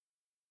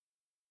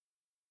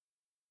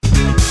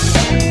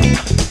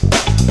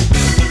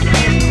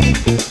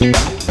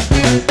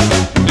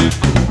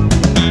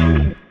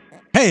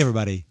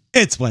everybody.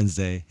 It's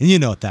Wednesday, and you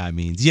know what that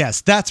means.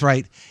 Yes, that's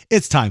right.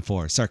 It's time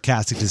for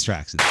Sarcastic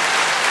Distractions.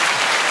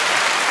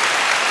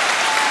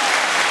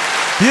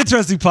 The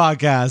interesting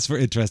podcast for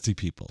interesting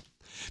people.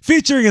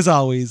 Featuring, as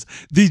always,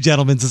 the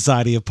Gentleman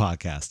Society of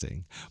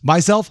Podcasting.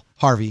 Myself,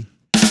 Harvey.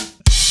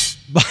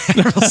 My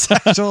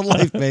heterosexual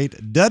life mate,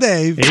 Da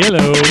Dave.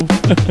 Hello.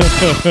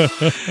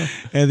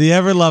 And the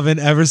ever-loving,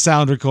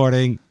 ever-sound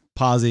recording,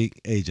 Posy,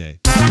 AJ.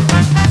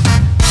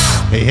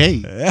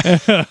 Hey.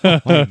 Oh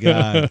my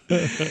God.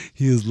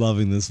 He is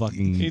loving this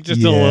fucking... He's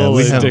just a little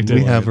addicted.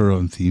 We have our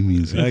own theme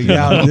music.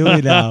 Yeah, do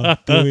we now?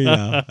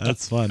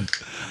 That's fun.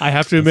 I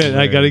have to admit,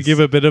 I got to give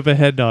a bit of a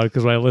head nod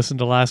because when I listened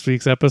to last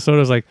week's episode, I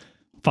was like,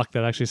 fuck,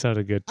 that actually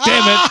sounded good.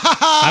 Damn it.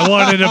 I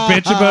wanted to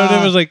bitch about it.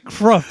 I was like,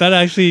 cruff,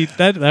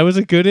 that was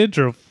a good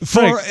intro.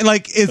 For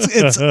like,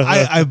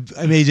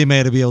 AJ may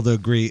have be able to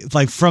agree. It's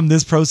like from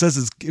this process,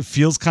 it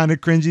feels kind of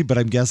cringy, but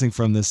I'm guessing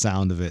from the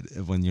sound of it,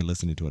 when you're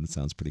listening to it, it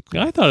sounds pretty cool.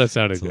 I thought it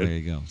sounded good. There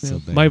you go. Yeah.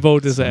 So my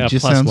vote is a It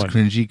just plus sounds one.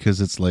 cringy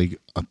because it's like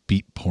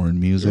upbeat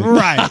porn music.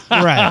 Right.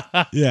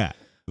 Yeah.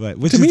 Right.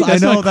 Which to me, I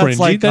know not that's cringy.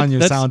 like on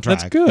your soundtrack.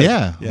 That's good.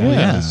 Yeah.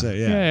 Yeah.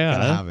 Yeah.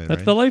 Gotta have it, That's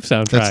right? the life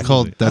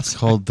soundtrack. That's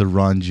called the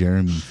Ron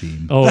Jeremy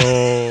theme.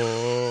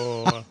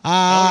 Oh.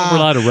 We're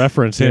allowed to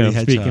reference him, Dirty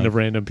speaking hedgehog. of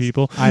random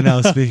people. I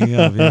know, speaking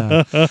of,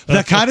 yeah.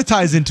 That kind of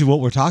ties into what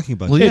we're talking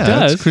about. Well, yeah,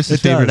 does. that's Chris's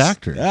It favorite does.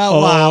 actor.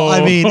 Well,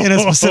 I mean, in a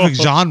specific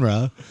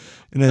genre,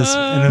 in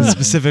a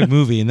specific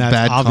movie, and that's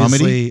Bad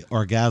obviously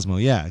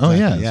Orgasmo. Yeah. Exactly. Oh,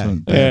 yeah, Yeah. so-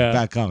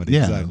 Bad comedy.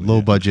 Yeah, Exactly.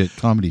 low budget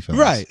comedy films.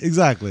 Right.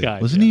 Exactly.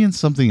 Guy. Wasn't he in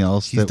something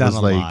else He's that done was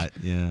a like lot.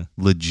 Yeah.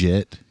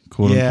 legit,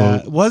 quote Yeah.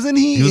 unquote? Wasn't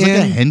he? He was like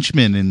a in...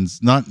 henchman in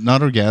not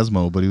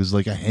Orgasmo, but he was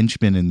like a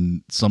henchman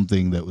in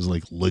something that was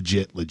like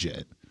legit.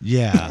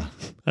 Yeah.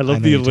 I love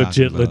know the you're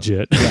talking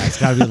legit. about. Yeah, it's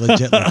got to be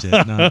legit.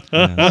 No,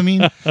 yeah. I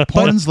mean,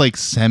 porn's like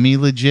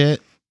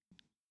semi-legit.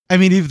 I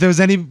mean, if there was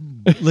any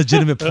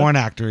legitimate porn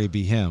actor, it'd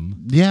be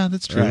him. Yeah,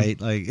 that's true. Right?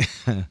 Like,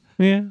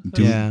 Yeah.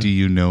 Do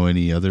you know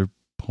any other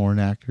porn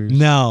actors?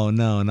 no,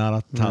 not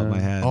off the top of my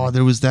head. Oh,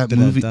 there was that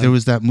movie. There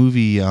was that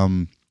movie.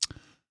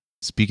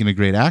 Speaking of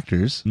great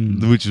actors,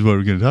 which is what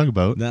we're going to talk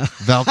about. No.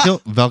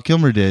 Val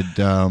Kilmer did.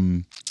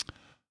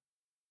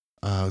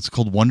 It's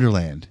called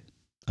Wonderland,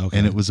 Okay.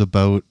 and it was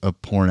about a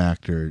porn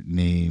actor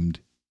named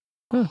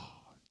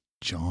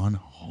John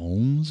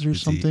Holmes or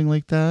something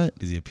like that.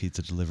 Is he a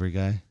pizza delivery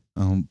guy?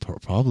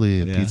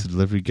 Probably a pizza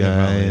delivery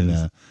guy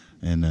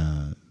and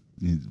a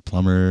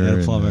plumber,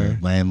 Yeah, plumber.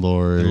 and a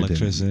landlord,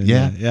 Electrician. and,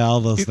 Yeah, all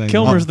those things.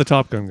 Kilmer's the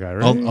Top Gun guy,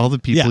 right? all the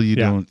people you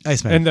don't.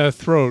 Iceman. and the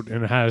throat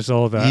and has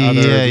all the Yeah,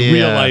 other yeah.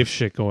 real life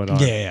shit going on.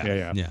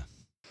 Yeah.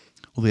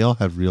 Well, they all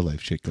have real life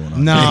shit going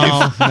on.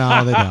 No,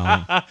 they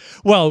don't.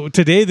 Well,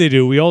 today they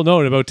do. We all know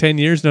in about 10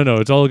 years, no,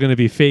 it's all going to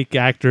be fake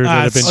actors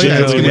that have been Oh, yeah,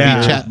 it's going to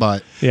Yeah. be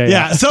chatbot.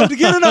 Yeah. So to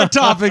get on our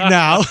topic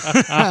now,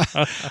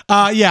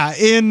 I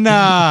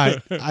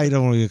don't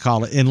know what you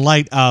call it. In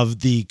light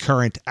of the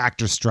current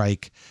actor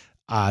strike,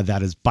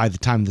 that is by the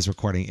time this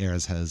recording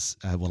airs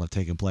will have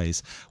taken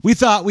place, we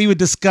thought we would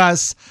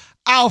discuss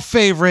our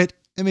favorite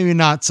and maybe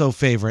not so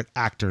favorite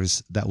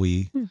actors that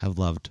we have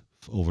loved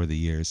over the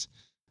years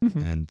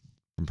and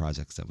from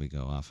projects that we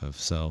go off of.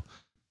 So,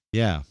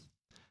 yeah.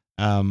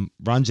 Ron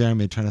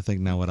Jeremy, trying to think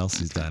now what else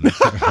he's done. Do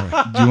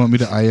you want me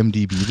to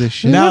IMDb this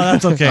shit? No,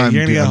 that's okay.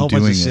 You're going to get a whole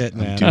bunch of doing shit, it.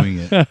 man. I'm doing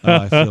it. Oh,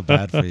 I feel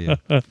bad for you.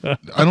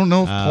 I don't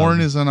know if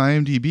porn is on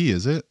IMDb,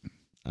 is it?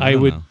 I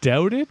don't would know.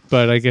 doubt it,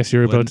 but I guess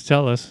you're about to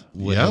tell us.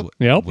 Yep.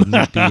 Yep. Wouldn't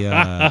it be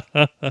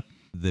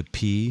the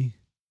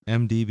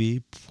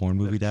PMDB, Porn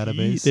Movie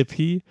Database? The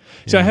P.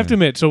 So I have to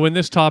admit, so when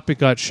this topic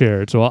got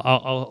shared, so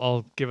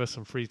I'll give us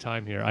some free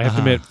time here. I have to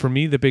admit, for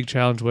me, the big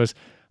challenge was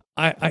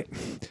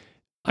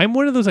I'm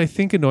one of those, I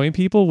think, annoying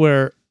people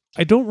where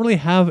I don't really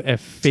have a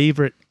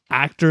favorite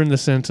actor in the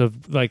sense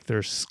of like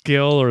their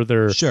skill or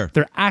their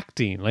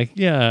acting, like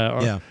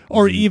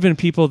or even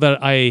people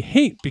that I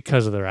hate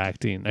because of their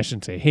acting. I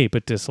shouldn't say hate,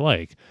 but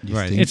dislike.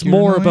 Right. It's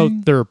more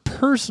about their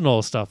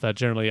personal stuff that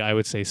generally I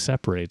would say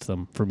separates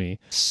them for me.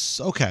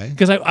 Okay.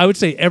 Because I would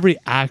say every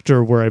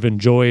actor where I've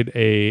enjoyed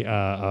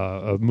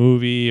a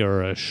movie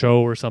or a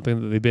show or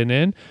something that they've been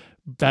in,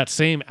 that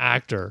same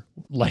actor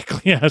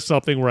likely has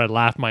something where I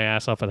laughed my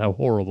ass off at how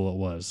horrible it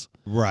was.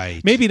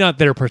 Right. Maybe not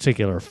their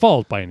particular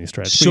fault by any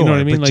stretch. Sure, but you know what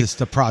I mean? but Like just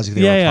the project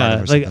they were a part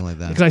of or something like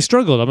that. Because I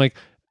struggled. I'm like,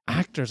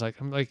 actors,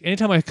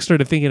 anytime I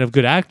started thinking of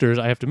good actors,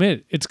 I have to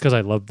admit, it's because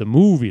I loved the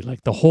movie.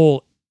 Like the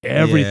whole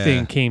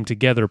everything came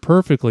together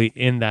perfectly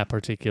in that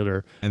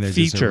particular and there's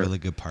feature. just a really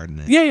good part in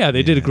it. Yeah,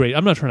 they did a great.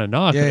 I'm not trying to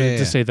knock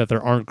to say that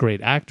there aren't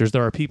great actors.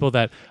 There are people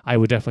that I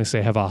would definitely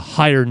say have a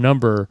higher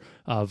number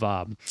of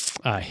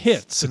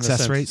hits,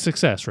 success rate.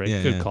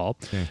 Good call.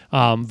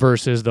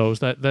 Versus those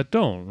that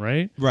don't.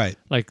 Right.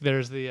 Like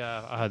there's the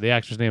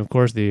actor's name, of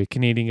course, the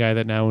Canadian guy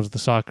that now owns the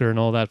soccer and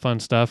all that fun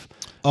stuff.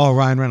 Oh,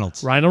 Ryan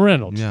Reynolds.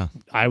 Yeah,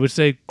 I would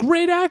say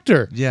great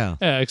actor. Yeah,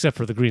 except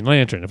for the Green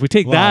Lantern. If we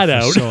take that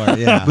out, sure.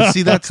 Yeah, but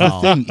see, that's the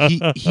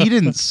thing. He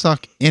didn't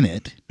suck in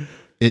it.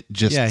 It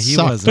just he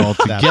sucked wasn't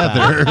that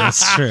altogether. bad.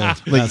 That's true.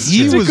 Like That's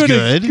he true. was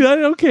good.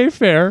 Okay,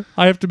 fair.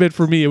 I have to admit,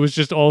 for me, it was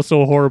just all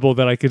so horrible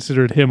that I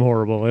considered him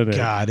horrible in it.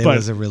 God, it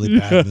was a really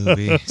bad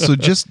movie. So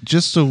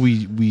just so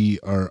we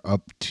are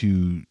up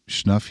to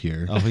schnuff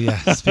here, Oh yeah,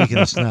 speaking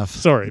of snuff.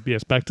 Sorry.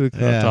 Yes, back to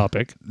the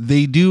topic.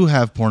 they do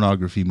have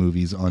pornography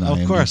movies on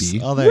IMDb. Of course.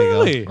 Oh, there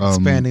Really? you go.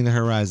 Expanding the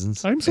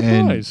horizons. I'm And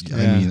surprised.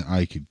 I mean,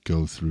 I could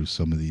go through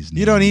some of these names.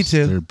 You don't need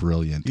to. They're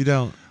brilliant. You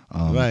don't.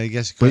 Well, I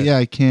guess you could. But yeah,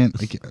 I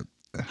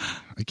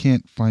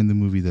can't find the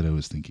movie that I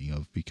was thinking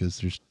of because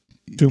there's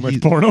Too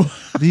much porno.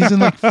 He's in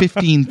like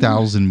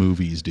 15,000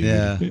 movies, dude.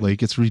 Yeah.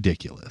 Like it's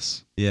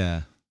ridiculous.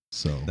 Yeah.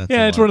 So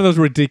Yeah, it's one of those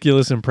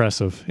ridiculous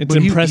impressive. It's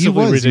But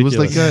impressively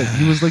ridiculous.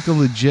 He was like a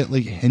legit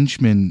like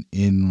henchman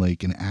in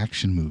like an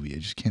action movie. I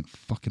just can't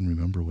fucking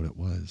remember what it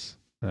was.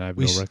 I have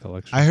We no sh-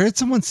 recollection. I heard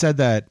someone said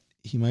that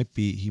he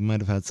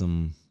might have had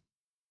some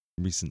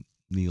recent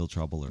legal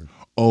trouble or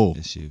Oh,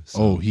 issue.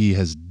 oh, he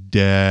has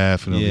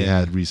definitely Yeah.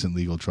 had recent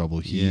legal trouble.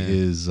 He Yeah.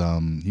 is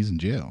he's in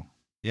jail.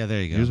 yeah,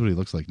 there you go. Here's what he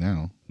looks like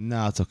now.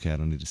 No, it's okay. I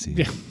don't need to see.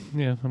 Yeah.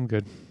 Yeah, I'm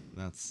good.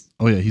 That's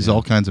Oh yeah, he's Yeah.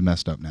 all kinds of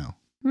messed up now.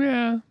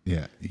 Yeah.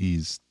 Yeah,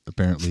 he's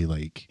apparently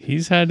like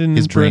He's had an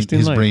his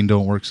interesting life. brain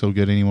don't work so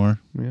good anymore.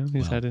 Yeah, he's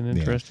Well, had an yeah.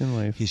 interesting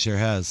life. he sure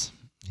has.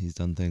 He's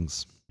done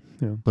things.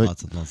 Yeah. But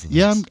lots of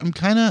yeah, things. I'm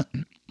kind of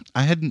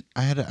I had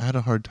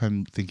a hard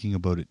time thinking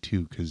about it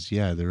too because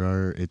yeah,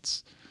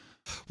 it's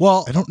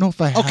Well, I don't know if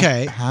I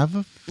Okay. have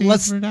a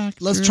Let's- favorite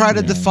actor. let's try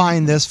to Yeah.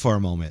 define this for a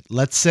moment.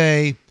 Let's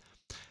say,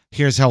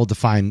 here's how we'll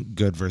define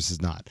good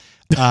versus not.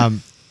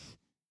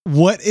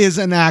 What is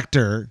an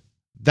actor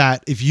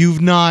that if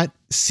you've not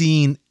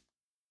seen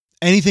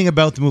anything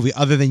about the movie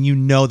other than you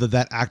know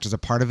that actor's a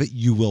part of it,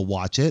 you will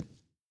watch it?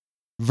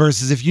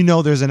 Versus if you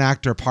know there's an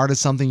actor a part of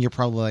something, you're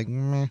probably like,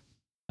 meh.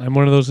 I'm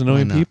one of those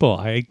annoying not?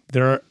 people.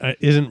 There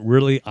isn't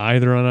really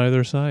either on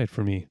either side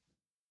for me.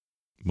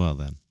 Well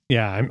then,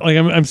 Yeah,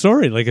 I'm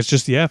sorry. Like it's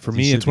just for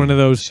me, it's one of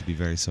You those. should be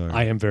very sorry.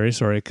 I am very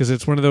sorry because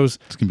it's one of those.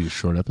 It's gonna be a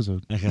short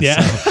episode. I guess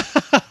Yeah,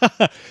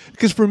 so.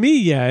 because for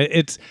me,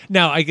 it's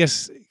now. I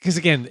guess because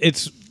again,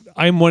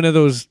 I'm one of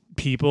those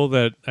people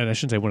that, and I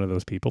shouldn't say one of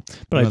those people,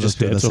 but One I of those just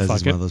people did. that So says fuck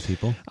he's one of it. those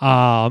people.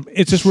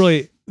 It's just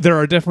really there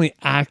are definitely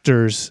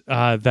actors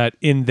that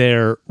in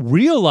their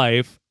real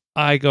life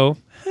I go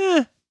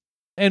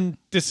and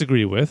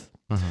disagree with.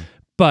 Uh-huh.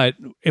 But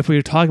if we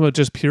were talking about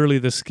just purely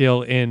the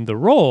skill in the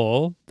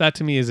role, that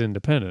to me is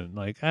independent.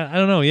 Like, I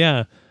don't know.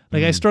 Yeah.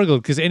 Like I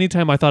struggled because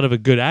anytime I thought of a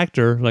good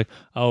actor, like,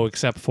 oh,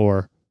 except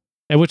for,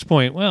 at which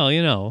point, well,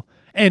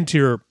 and to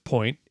your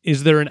point,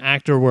 is there an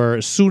actor where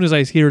as soon as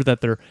I hear that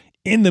they're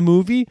in the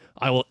movie,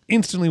 I will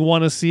instantly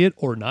want to see it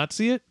or not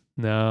see it?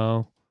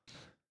 No.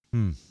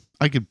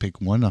 I could pick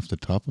one off the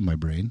top of my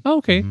brain.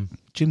 Okay. Mhm.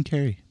 Jim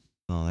Carrey.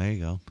 Oh, there you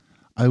go.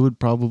 I would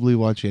probably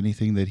watch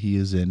anything that he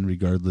is in,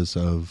 regardless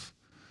of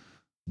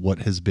what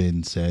has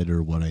been said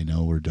or what I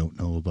know or don't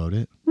know about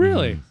it.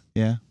 Really?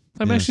 Yeah.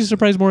 I'm Yeah. actually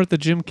surprised more at the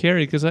Jim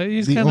Carrey because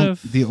he's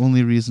The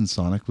only reason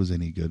Sonic was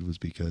any good was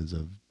because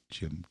of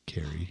Jim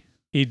Carrey.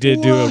 he did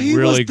Well, do he a was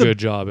really the good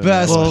job. In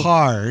Best that. Well,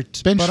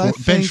 part. Ben but I Schwar-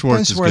 think Ben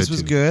Schwartz is good,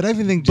 was too. good. I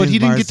think But James he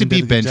didn't get to Marsden be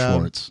did a Ben good job.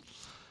 Schwartz.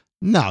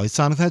 No, he's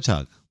Sonic the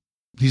Hedgehog.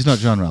 He's not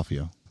John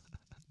Ralphio.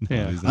 No,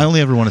 Yeah. he's I not.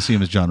 only ever want to see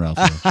him as John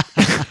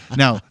Ralphio.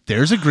 Now,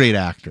 there's a great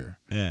actor.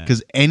 Yeah.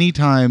 Because any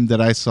time that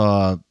I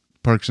saw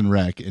Parks and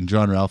Rec and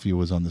John Ralphio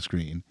was on the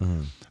screen,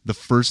 Uh-huh. the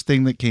first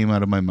thing that came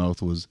out of my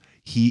mouth was,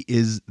 he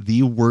is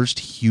the worst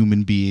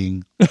human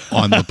being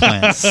on the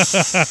planet.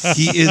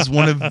 He is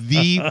one of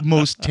the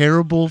most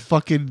terrible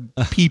fucking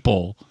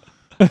people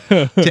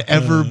to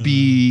ever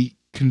be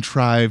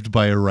contrived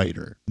by a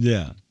writer.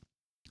 Yeah.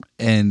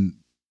 And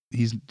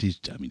he's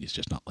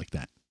just not like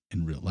that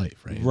in real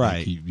life, right? Right.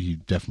 Like he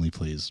definitely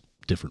plays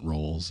different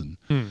roles and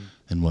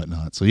Hmm.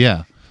 whatnot. So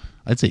yeah,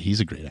 I'd say he's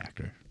a great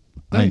actor.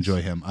 I Nice.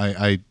 enjoy him.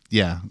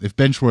 Yeah, if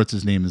Ben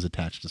Schwartz's name is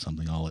attached to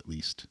something, I'll at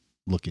least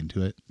look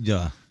into it.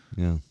 Yeah.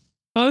 Yeah.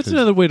 Oh, that's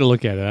another way to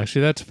look at it.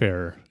 Actually, that's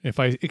fair.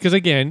 Because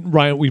again,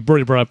 Ryan, we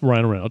already brought up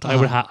Ryan Reynolds.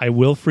 I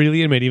will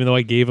freely admit, even though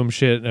I gave him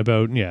shit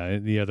about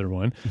the other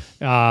one,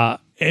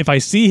 if I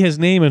see his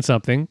name in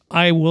something,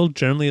 I will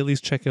generally at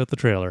least check out the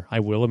trailer. I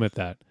will admit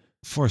that.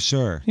 For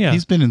sure. Yeah,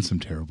 He's been in some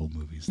terrible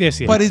movies. Yes,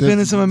 though. he But he's been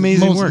in some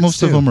amazing works,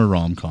 Most of too. them are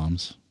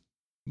rom-coms.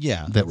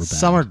 Yeah. That were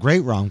Some bad. are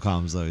great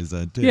rom-coms, though, he's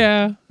done, too.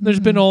 yeah. There's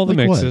been all the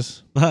Like what?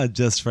 mixes.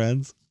 Just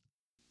Friends.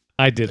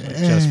 I did like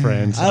Just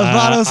Friends. I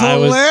thought it was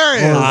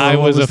hilarious. I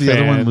What was a the fan.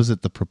 other one? Was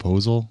it The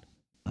Proposal?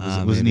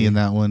 Wasn't he Maybe. in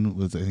that one?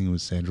 I think it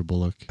was Sandra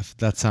Bullock.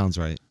 That sounds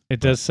right. It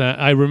does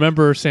sound. I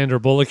remember Sandra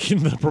Bullock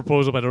in The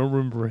Proposal, but I don't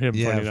remember him.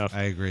 Yeah, funny enough.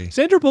 I agree.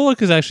 Sandra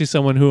Bullock is actually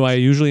someone who I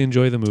usually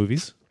enjoy the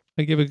movies.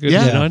 I give a good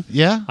Yeah, hit on.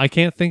 yeah. I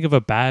can't think of a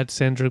bad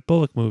Sandra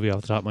Bullock movie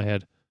off the top of my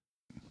head.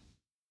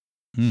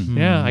 Hmm.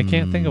 Yeah, I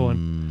can't think of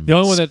one. The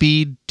only one that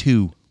Speed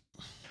 2.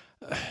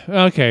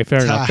 Okay,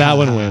 fair enough. That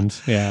one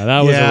wins. Yeah,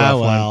 that was a rough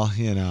one.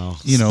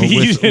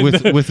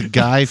 With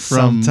Guy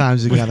from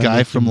Sometimes you gotta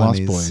make your Lost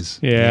monies. Boys.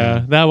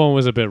 Yeah, that one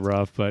was a bit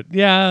rough, but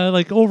yeah,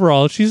 like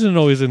overall, she's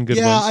always in good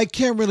Yeah, ones. I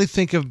can't really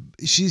think of.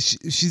 She's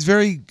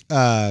very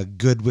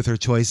good with her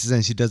choices,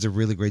 and she does a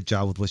really great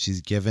job with what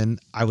she's given.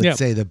 I would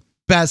say the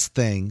best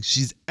thing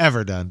she's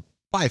ever done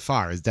by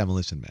far is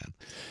Demolition Man.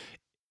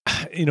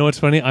 You know what's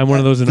funny? I'm one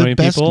of those annoying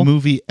The best people.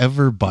 movie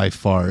ever by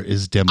far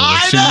is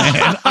Demolition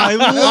Man. I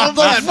love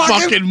that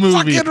fucking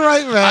movie. Fucking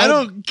right, man. I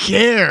don't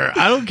care.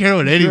 I don't care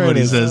what anybody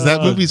Greatest. says.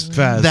 That movie's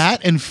best.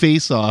 That and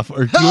Face Off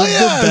are two Hell of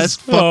yes. the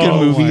best fucking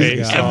Oh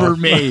movies my ever God.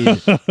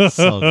 made.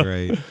 So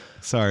great.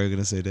 Sorry, I'm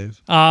gonna say,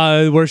 Dave.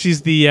 Where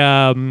she's the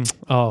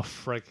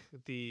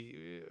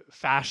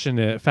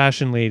the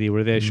fashion lady,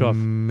 where they show off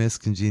Miss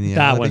Congeniality.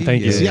 that one.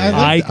 Thank you. See,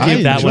 I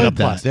give that one a enjoyed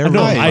plus. that. They're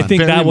No, really I fun. think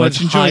Very that much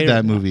was enjoyed higher.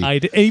 that movie.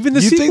 Even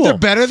the You sequel. think they're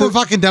better than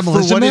fucking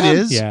Demolition For what Man? it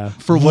is, Yeah.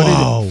 for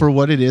Whoa.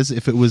 what it is,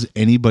 if it was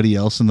anybody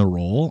else in the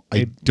role,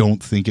 I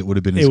don't think it would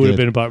have been as It good. would have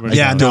been apartment.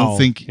 Yeah, I no. don't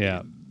think.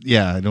 Yeah.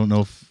 Yeah, I don't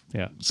know if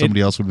Yeah.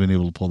 somebody else would have been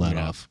able to pull that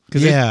off.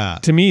 Because Yeah.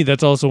 to me,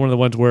 that's also one of the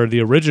ones where the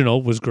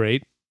original was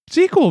great.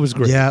 Sequel was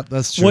great. Yeah,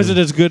 that's true. Was it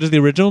as good as the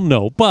original?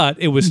 No, but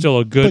it was still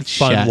a good, But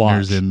fun Shatner's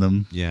watch. in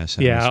them. Yeah, Shatner's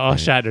Yeah, great.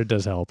 Shatner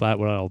does help. That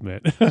what I'll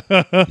admit.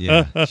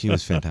 Yeah, she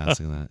was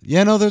fantastic in that.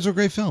 Yeah, no, those were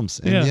great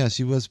films. And Yeah. yeah,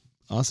 she was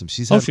awesome.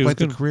 She's had she was quite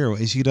the good. career.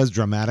 And she does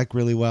dramatic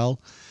really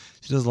well.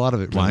 She does a lot of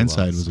it really Blindside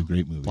well. was a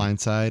great movie.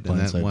 Blindside. And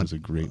that Blindside one was a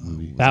great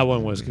movie. That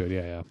one was good.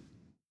 Yeah, yeah.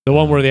 The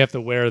one where they have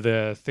to wear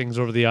the things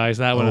over the eyes.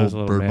 That one was a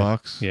little Bird meh.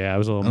 Box. Yeah, it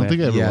was a little I don't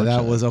think I ever Yeah, watched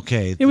that was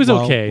okay. It was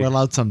Well, okay. We're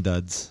allowed some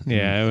duds.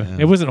 Yeah,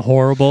 it wasn't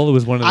horrible. It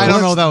was one of those. I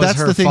don't know. That was That's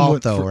her the thing fault,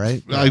 with- though,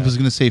 right? I was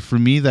going to say, for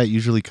me, that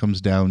usually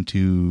comes down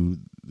to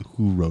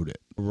who wrote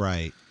it,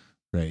 Right.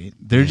 right?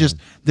 They're just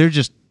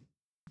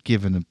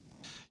given a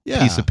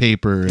Yeah. piece of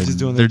paper and Just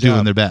doing they're their doing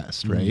job. their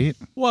best, right?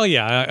 Well,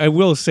 yeah, I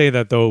will say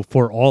that though,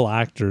 for all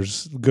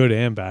actors, good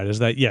and bad, is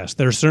that yes,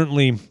 they're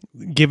certainly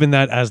given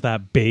that as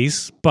that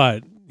base,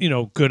 but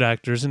good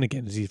actors, and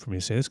again, it's easy for me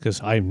to say this because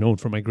I'm known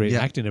for my great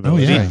Yeah. acting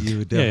ability. yeah. You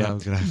would Yeah, definitely yeah.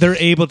 have a good They're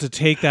able to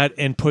take that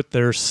and put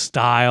their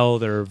style,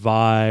 their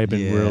vibe,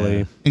 and Yeah.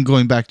 really. And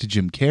going back to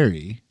Jim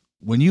Carrey,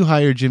 when you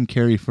hire Jim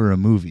Carrey for a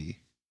movie,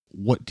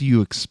 what do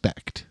you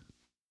expect?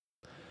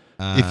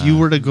 If you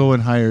were to go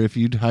and if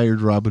you'd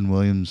hired Robin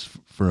Williams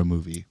for a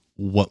movie,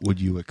 what would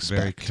you very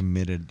expect?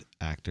 committed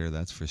actor,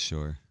 that's for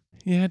sure.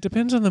 Yeah, it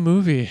depends on the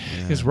movie.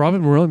 Yeah. Because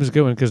Robin Williams is a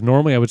good one. Because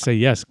normally I would say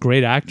yes,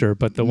 great actor,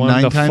 but the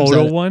one, the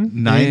photo one,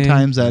 Nine eh,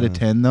 times out of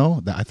 10,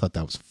 though, I thought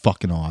that was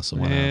fucking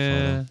awesome.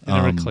 it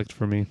never clicked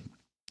for me.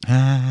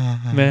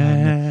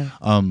 Meh.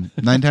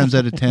 9 times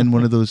out of 10,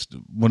 one of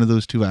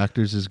those two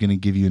actors is going to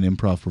give you an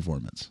improv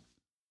performance.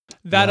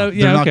 That Yeah.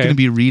 yeah, They're not okay. going to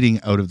be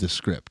reading out of the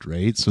script,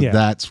 right? So Yeah.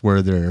 that's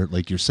where they're,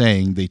 like you're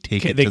saying, they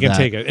take it. They to can that.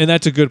 take it, and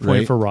that's a good point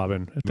Right. for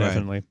Robin,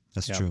 definitely.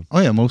 That's Yeah. true. Oh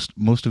yeah,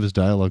 most of his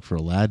dialogue for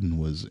Aladdin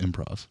was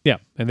improv. Yeah,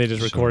 and they just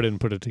Sure. record it and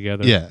put it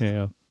together. Yeah.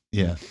 yeah.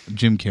 Yeah,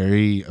 Jim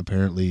Carrey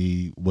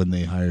apparently when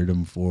they hired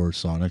him for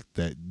Sonic,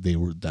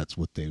 that's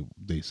what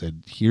they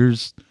said.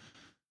 Here's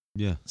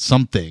Yeah.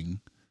 something,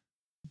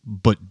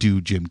 but do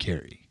Jim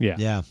Carrey. Yeah,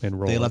 Yeah. and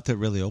roll. They it. left it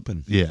really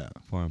open Yeah,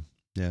 for him.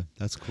 Yeah,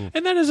 that's cool.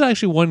 And that is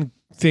actually one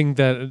thing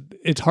that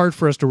it's hard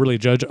for us to really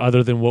judge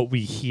other than what we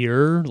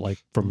hear, like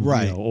from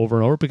Right. over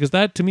and over, because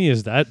that to me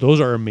is that those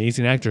are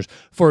amazing actors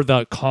for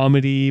the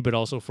comedy, but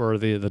also for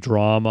the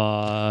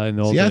drama and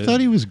all. see, I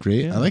thought he was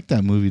great. Yeah. I like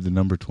that movie, The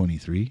Number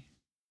 23,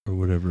 or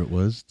whatever it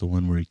was, the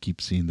one where he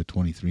keeps seeing the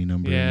 23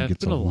 number. Yeah, and he it's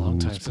gets been a all long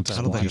loose, time puts since I I've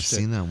don't think I've watched it.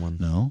 seen that one.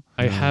 No,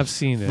 I have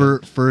seen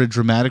it. for a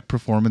dramatic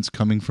performance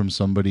coming from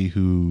somebody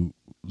whose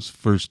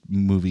first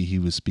movie he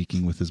was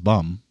speaking with his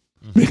bum.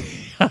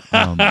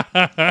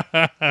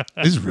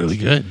 It's really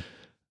good.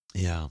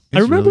 Yeah. I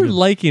remember really good.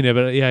 liking it,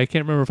 but yeah, I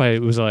can't remember if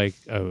it was like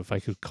if I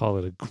could call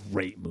it a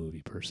great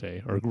movie per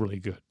se or really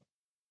good.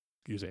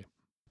 You say,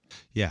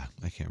 Yeah,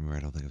 I can't remember.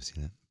 I don't think I've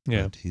seen it.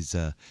 yeah, But he's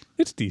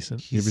it's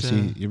decent. You ever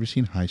He's,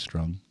 seen High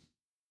Strung?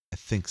 I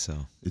think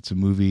so. It's a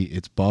movie.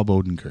 It's Bob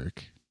Odenkirk,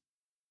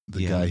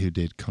 the Yeah. guy who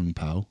did Kung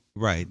Pao,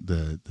 Right.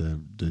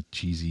 the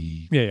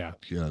cheesy. Yeah,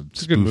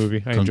 It's a good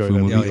movie. I enjoyed that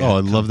movie. movie. Oh, I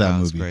love that Kung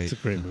Pao's movie. Great. It's a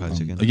great Kung Pao movie.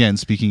 Chicken. Again,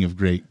 speaking of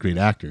great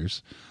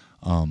actors,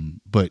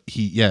 but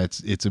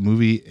it's a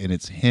movie and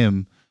it's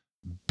him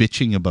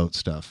bitching about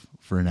stuff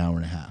for an hour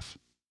and a half.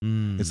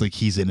 Mm. It's like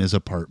he's in his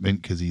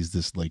apartment because he's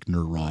this like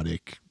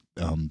neurotic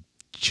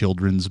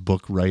children's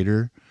book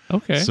writer.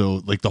 Okay.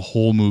 So like the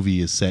whole movie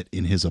is set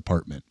in his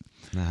apartment.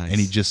 Nice. And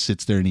he just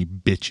sits there and he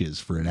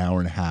bitches for an hour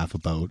and a half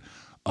about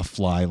a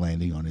fly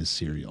landing on his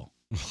cereal.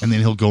 And then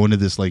he'll go into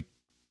this like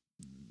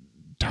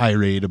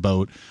tirade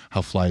about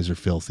how flies are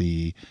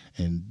filthy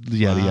and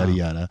yada, Wow. yada,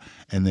 yada.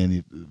 And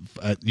then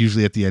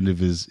usually at the end of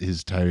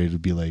his tirade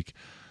would be like,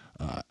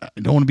 I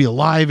don't want to be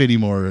alive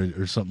anymore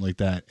or something like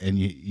that. And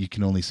you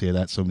can only say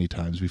that so many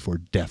times before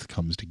death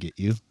comes to get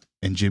you.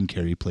 And Jim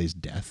Carrey plays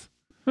death.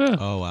 Huh.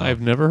 Oh, wow.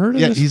 I've never heard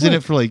of Yeah, this. he's in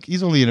flick. it for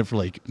he's only in it for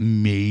like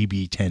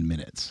maybe 10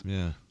 minutes.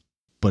 Yeah.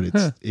 But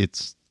Huh.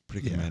 it's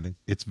Pretty commanding.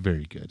 It's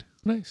very good.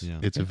 Nice. Yeah.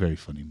 It's a very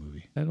funny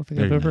movie. I don't think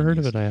Very I've ever heard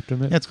of 90s. it, I have to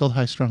admit. Yeah, it's called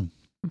High Strung.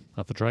 I'll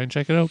have to try and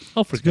check it out.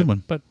 I'll forget, good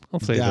one. but I'll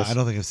say Yeah, this. I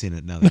don't think I've seen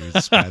it now that you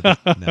described it.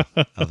 No,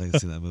 I don't think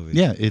I've seen that movie.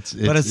 Yeah, it's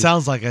but it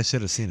sounds like I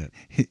should have seen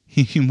it.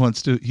 he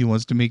wants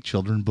to make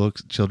children's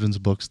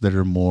books that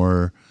are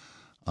more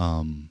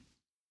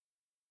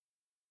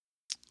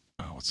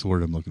what's the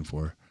word I'm looking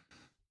for?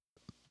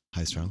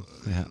 High strung.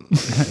 Yeah.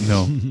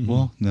 No.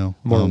 Well, no.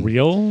 More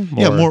real?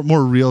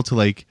 More real to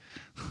like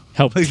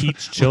help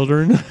teach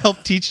children?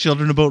 help teach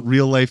children about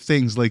real life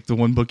things. Like the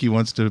one book he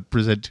wants to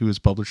present to his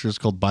publisher is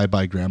called Bye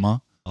Bye Grandma.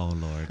 Oh,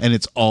 Lord. And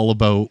it's all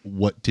about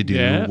what to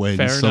do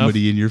when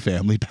somebody in your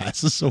family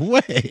passes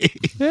away.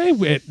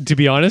 Hey, to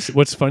be honest,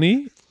 what's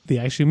funny, they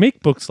actually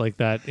make books like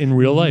that in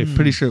real life.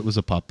 Pretty sure it was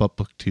a pop-up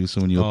book too, so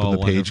when you open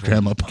the page, wonderful.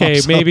 Grandma pops Okay,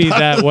 maybe up.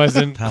 that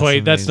wasn't That's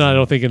quite, that's not, I amazing.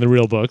 don't think, in the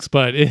real books,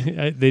 but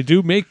they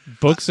do make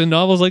books and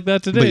novels like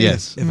that today. But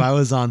yes, If I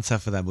was on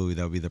set for that movie,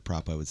 that would be the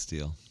prop I would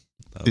steal.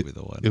 That would be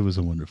the one. it was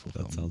a wonderful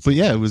That film. sounds But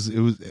yeah, it was,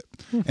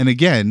 and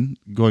again,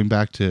 going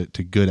back to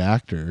good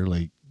actor,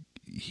 like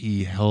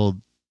he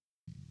held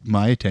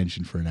my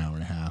attention for an hour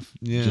and a half,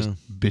 Yeah. just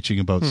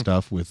bitching about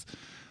stuff with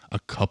a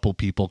couple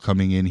people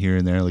coming in here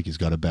and there. Like he's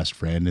got a best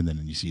friend, and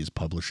then you see his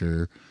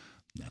publisher.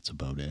 That's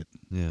about it.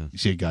 Yeah. You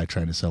see a guy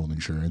trying to sell him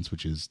insurance,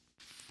 which is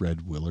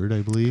Fred Willard,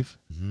 I believe.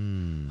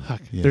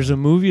 Fuck. Yeah. There's a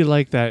movie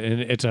like that, and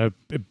it's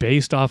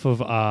based off of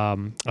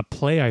a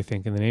play, I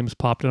think, and the name's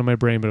popped into my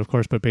brain.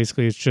 But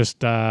basically, it's just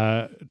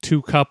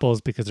two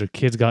couples because their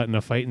kids got in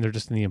a fight, and they're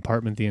just in the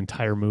apartment the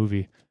entire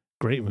movie.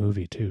 Great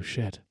movie too.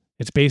 Shit.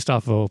 It's based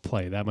off of a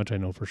play. That much I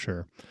know for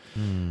sure.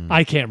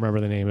 I can't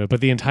remember the name of it,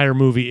 but the entire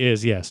movie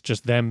is, yes,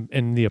 just them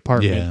in the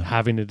apartment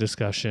having a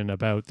discussion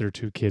about their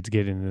two kids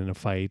getting in a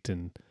fight.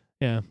 And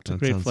yeah, it's a That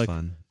great sounds flick.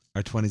 fun.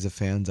 Our 20s of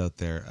fans out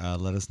there,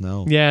 let us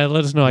know. Yeah,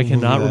 let us know. I What movie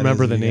cannot that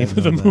remember is, the if you name guys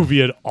of the know that.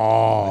 movie at In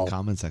all. the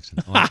comment section.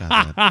 Oh, I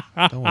got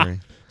that. Don't worry.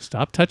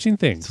 Stop touching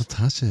things. Don't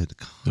touch it.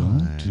 Don't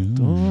God.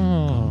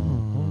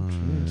 Oh,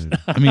 jeez.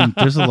 I mean,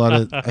 there's a lot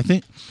of. I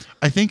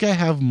think I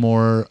have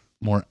more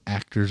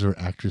actors or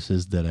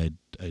actresses that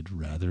I'd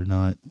rather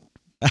not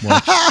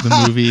watch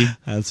the movie.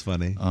 That's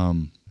funny.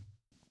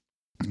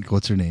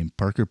 What's her name?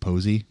 Parker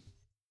Posey.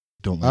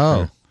 Don't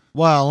like her.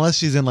 Well, unless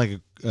she's in like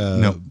a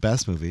No.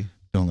 Best movie.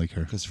 Don't like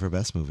her. Christopher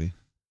Best movie.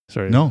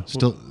 Sorry. No,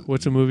 still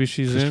What's a movie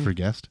she's Christopher in?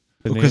 Guest.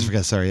 The Oh, name? Christopher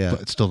Guest, sorry, yeah.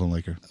 But still don't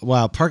like her.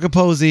 Wow, Parker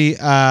Posey,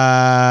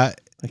 I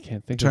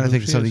can't think. trying to of who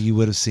think of she something is. you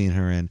would have seen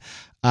her in.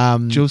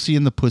 Josie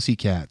and the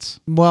Pussycats.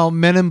 Well,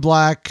 Men in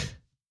Black.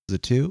 Was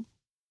it 2?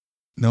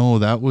 No,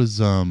 that was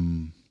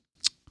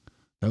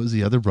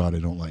the other broad I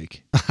don't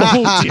like.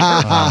 Oh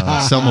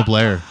dear. Selma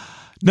Blair.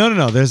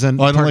 No. There's an.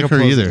 Oh, I don't like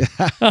her either.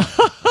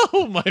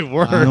 Oh my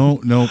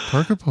word. No,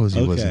 Parker Posey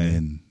Okay. wasn't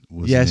in.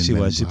 Yeah, in she Men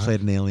in was. She Black.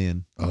 played an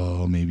alien.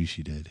 Oh, maybe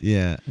she did.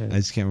 Yeah, Yeah. I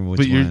just can't remember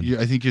which But one.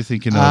 I think you're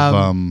thinking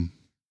of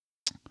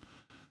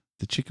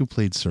the chick who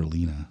played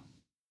Serlina.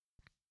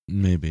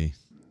 Maybe.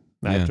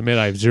 I have Yeah. to admit,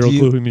 I have zero Do you-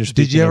 clue whom you're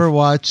speaking Did you ever of.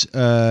 watch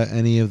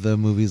any of the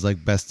movies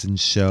like Best in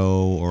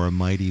Show or A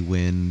Mighty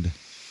Wind?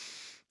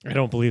 I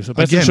don't believe so.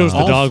 Best Again, shows the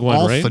all- dog one,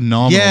 all right?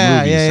 phenomenal Yeah,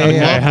 movies. yeah, yeah, I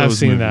yeah. love I have those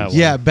seen movies. that one.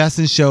 Yeah, Best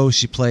in Show.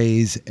 She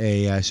plays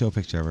show a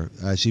picture of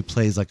her. She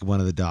plays like one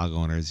of the dog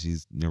owners.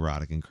 She's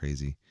neurotic and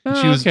crazy.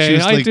 She was, okay, she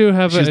was I like, do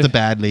have she was a. the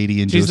bad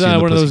lady in She's Josie and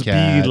the one of those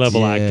Pussycats.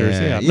 B-level actors.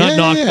 Yeah, Yeah,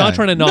 not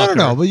trying to knock her.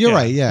 No, but you're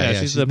right. Yeah, she's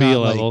she's the not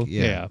like- B-level.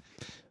 yeah. Yeah.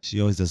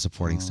 She always does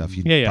supporting stuff.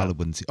 You Yeah. probably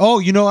wouldn't see. Oh,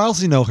 you know what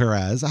else you know her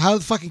as? How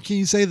the fucking can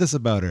you say this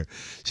about her?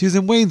 She was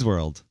in Wayne's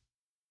World.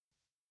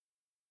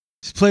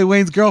 She played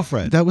Wayne's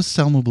girlfriend. That was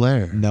Selma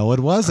Blair. No, it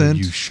Are wasn't.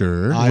 you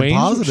sure? I'm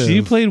positive.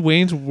 She played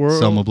Wayne's World.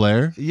 Selma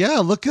Blair? Yeah,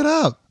 look it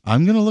up.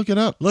 I'm going to look it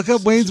up. Look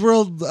up Wayne's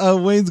World.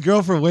 Wayne's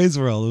girlfriend, Wayne's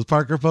World. It was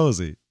Parker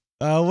Posey.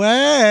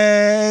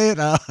 Wait.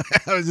 I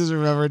was just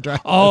remembering.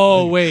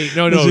 Oh wait,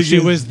 no, Was it she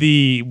good? was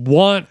the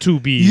want to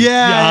be.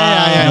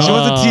 Yeah. She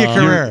wasn't Tia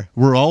Carrere.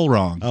 We're all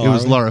wrong. Oh, it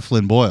was are we? Laura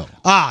Flynn Boyle.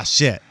 Ah,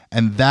 shit.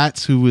 And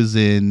that's who was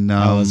in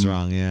I was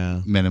wrong.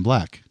 Yeah. Men in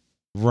Black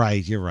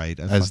Right. You're right.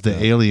 I as fucked the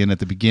up. alien at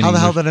the beginning. How the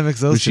hell where- did I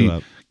mix where those she- two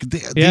up?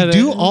 They Yeah,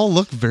 do they- all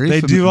look very They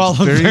do all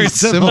look very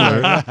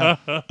similar. But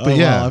Oh, yeah.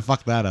 well, I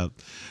fucked that up.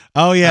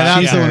 Oh yeah,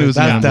 that's She's the her. one who was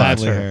in That's Men in Black.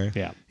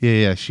 definitely her.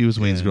 Yeah, Yeah, she was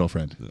Wayne's Yeah.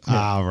 girlfriend.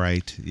 Ah,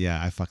 right.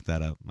 Yeah, I fucked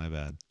that up. My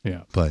bad.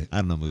 yeah. But I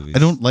don't know movies. I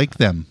don't like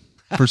them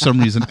for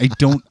some reason. I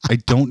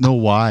don't know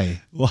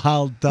why.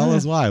 Well, tell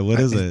us why. What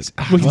is it?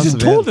 Well, he Must just have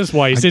told been- us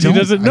why. He I said he don't-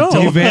 doesn't I know.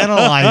 don't- You've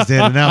analyzed it,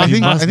 and now I you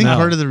think must know.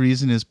 part of the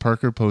reason is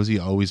Parker Posey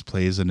always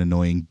plays an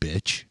annoying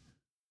bitch.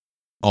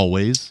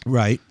 Always.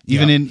 right.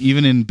 Even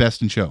in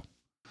Best in Show.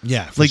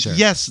 yeah, for Like sure.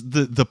 yes,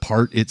 the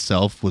part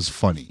itself was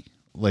funny.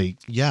 Like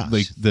Yeah.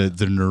 like the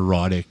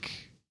neurotic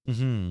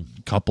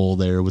Mm-hmm. couple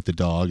there with the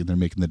dog, and they're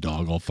making the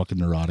dog all fucking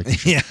neurotic. and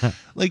shit. Yeah.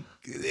 Like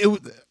it was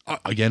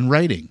again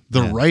writing.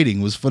 The Yeah.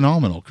 writing was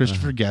phenomenal.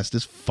 Christopher Guest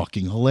is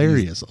fucking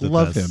hilarious. I the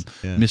love best.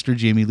 him. Yeah. Mr.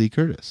 Jamie Lee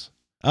Curtis.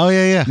 Oh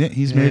yeah. Yeah,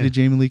 he's married to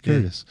Jamie Lee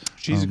Curtis.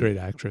 She's a great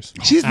actress.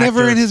 She's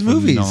never in his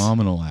movies.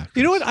 Phenomenal actor.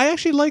 You know what? I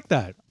actually like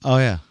that. Oh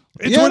yeah.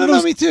 It's yeah, one of no,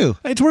 those. me too.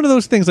 It's one of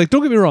those things. Like,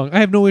 don't get me wrong. I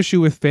have no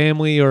issue with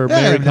family or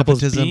married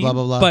couples nepotism, being, blah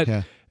blah blah. but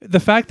yeah. the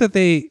fact that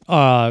they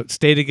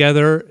stay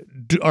together,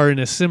 are in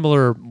a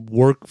similar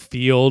work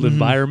field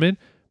environment,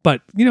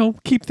 but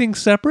keep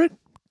things separate.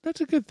 That's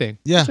a good thing.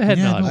 Yeah. It's a head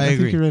Yeah, nod. no, I I agree.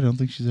 think you're right. I don't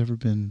think she's ever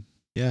been.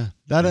 Yeah,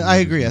 that I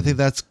agree. I think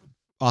that's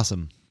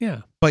awesome.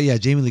 Yeah. But yeah,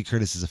 Jamie Lee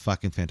Curtis is a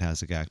fucking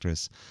fantastic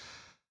actress.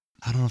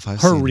 I don't know if I've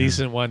seen Her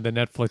recent one, the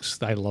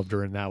Netflix, I loved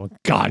her in that one.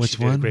 God, Which she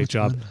did one? a great Which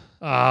job. one?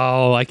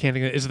 Oh, I can't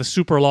think of it. It's the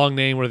super long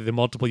name where the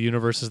multiple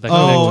universes that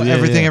Oh, connect. yeah,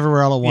 Everything yeah.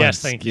 Everywhere All at Once. Yes,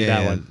 thank you,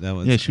 that one. That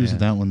was, Yeah, she was in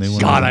that one. They won.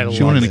 God, I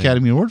she won an loved it.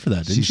 Academy Award for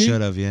that, didn't she? She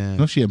should have, yeah.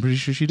 No, I'm pretty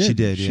sure she did. She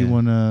did, She yeah.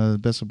 won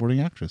Best Supporting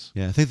Actress.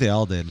 Yeah, I think they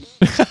all did.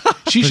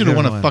 She should have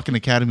won a everyone. fucking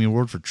Academy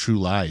Award for True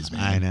Lies,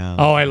 man. I know.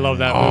 Oh, I love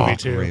that movie,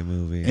 too. Great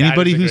movie.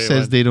 Anybody Yeah, who it's a great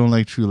says one. they don't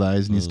like True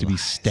Lies needs to be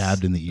Lies.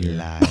 stabbed in the ear.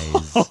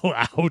 Lies. Oh,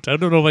 out. I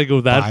don't know if I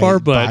go that far,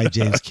 but by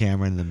James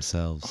Cameron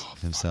himself.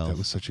 That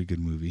was such a good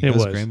movie. it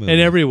was. a great movie. In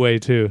every way,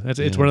 too. It's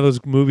Yeah. one of those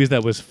movies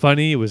that was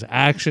funny. It was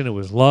action. It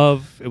was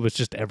love. It was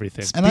just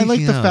everything. And I like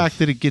Speaking the of- fact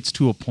that it gets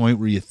to a point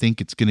where you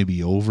think it's going to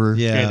be over.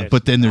 Yeah. And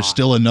But then there's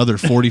still another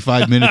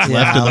 45 minutes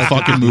left of the I like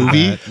fucking to do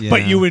movie. that, yeah.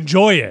 But you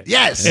enjoy it.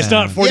 Yes. It's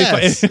not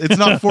 45. Yes. It's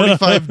not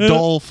 45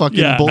 dull fucking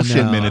Yeah.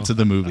 bullshit No. minutes of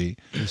the movie.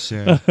 For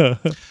sure.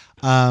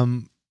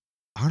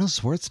 Arnold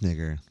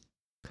Schwarzenegger.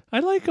 I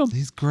like him.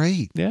 He's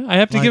great. Yeah, I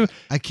have to Like, give.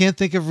 I can't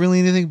think of really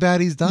anything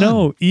bad he's done.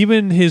 No,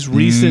 even his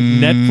recent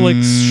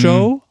Netflix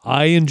show,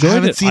 I I enjoyed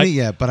haven't it. seen it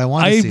yet, but I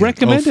want to I see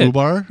recommend it.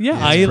 Fubar? Yeah,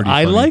 Yeah, it's pretty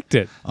I funny. liked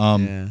it.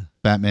 Um, it. Yeah.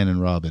 Batman and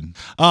Robin.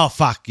 Oh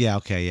fuck yeah,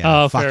 okay,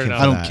 yeah. Oh, fuck fair him enough.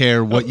 for I don't that.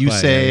 care what you But,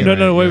 say. yeah, No,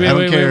 no, wait, right. I don't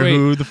wait, care wait.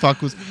 who the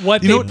fuck was.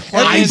 What You know they what?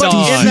 planned Everybody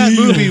on. in that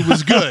movie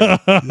was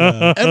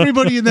good.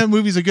 Everybody in that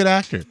movie is a good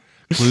actor.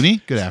 Clooney,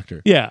 good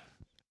actor. Yeah,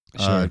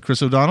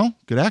 Chris O'Donnell,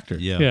 good actor.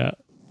 yeah.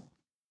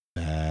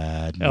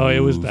 Bad Oh, it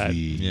was bad. movie.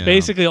 Yeah.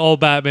 Basically, all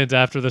Batmans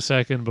after the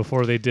second,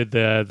 before they did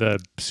the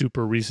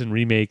super recent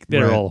remake,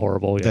 they're Right. all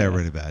horrible. Yeah, They're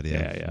really bad, yeah.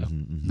 Yeah, yeah.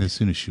 Mhm, mhm. As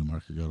soon as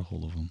Schumacher got a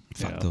hold of him,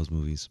 Fuck Yeah. those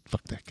movies.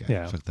 fuck that guy.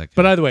 yeah. Fuck that guy.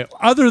 But either way,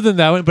 other than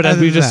that one, but as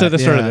Other we than just said at that,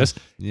 the start of yeah. this,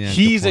 Yeah,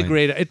 he's good a point.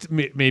 great. It's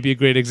maybe a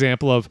great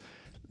example of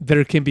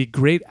there can be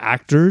great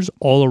actors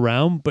all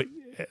around, but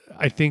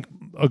I think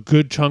a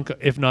good chunk,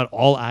 if not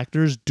all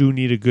actors, do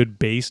need a good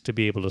base to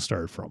be able to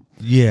start from.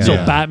 Yeah. So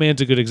Yeah.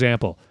 Batman's a good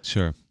example.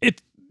 Sure.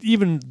 It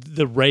even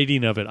the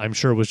writing of it, I'm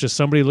sure, was just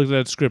somebody looked at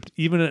that script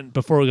even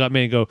before it got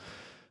made and go,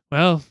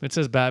 well, it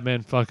says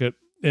Batman, fuck it.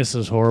 This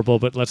is horrible,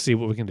 but let's see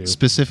what we can do.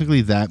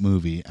 Specifically, that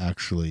movie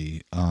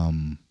actually,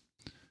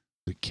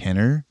 the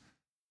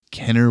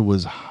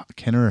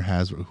Kenner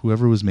has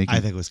whoever was making. I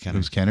think it was it Kenner.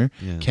 was Kenner.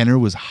 Yeah. Kenner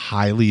was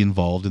highly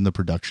involved in the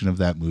production of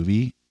that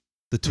movie.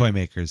 The toy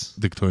makers.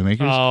 The toy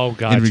makers. Oh,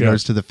 gotcha. In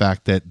regards to the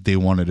fact that they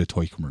wanted a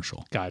toy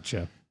commercial.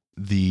 Gotcha.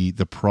 The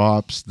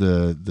props,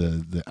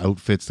 the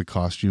outfits, the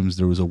costumes.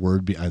 There was a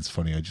word. It's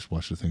funny. I just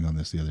watched a thing on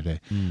this the other day.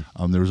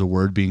 Mm. There was a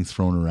word being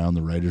thrown around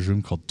the writers'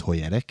 room called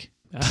toyetic,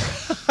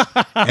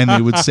 and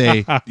they would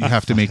say you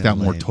have to make that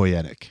more Lame.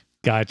 toyetic.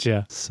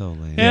 Gotcha. So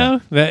lame. Yeah,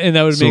 and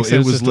that would So make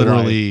sense. it was as to why.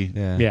 literally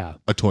Yeah. Yeah,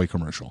 a toy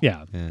commercial.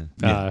 yeah.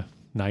 Yeah.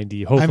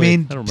 90. Hopefully, I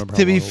mean, I don't remember.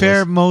 to how be long it fair,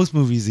 was. most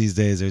movies these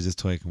days are just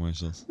toy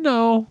commercials.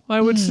 No, I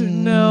would say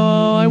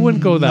no. I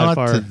wouldn't go that Not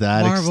far. to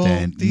that Marvel,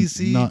 extent.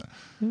 DC. Not,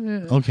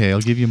 okay,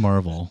 I'll give you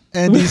Marvel.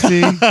 And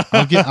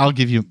DC. I'll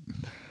give you.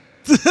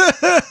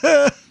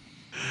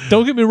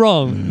 Don't get me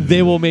wrong;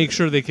 they will make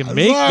sure they can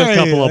make the sorry,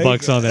 couple of like-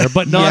 bucks on there,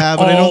 but not Yeah,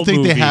 but I all don't think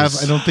movies. they have.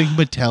 I don't think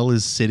Mattel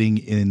is sitting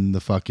in the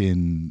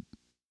fucking.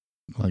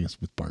 Well, I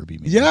guess with Barbie.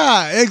 Maybe.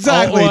 Yeah,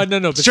 exactly. Oh, well, no.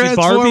 But see, Barbie to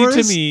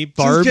Transformers me, just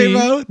Barbie. came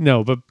out.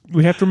 No, but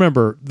we have to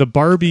remember the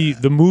Barbie,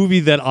 the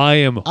movie that I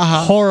am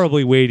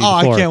horribly waiting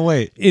Oh, for. I can't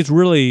wait. It's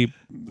really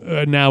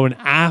now an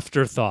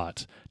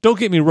afterthought. Don't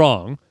get me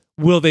wrong.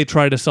 Will they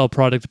try to sell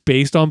product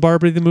based on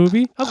Barbie the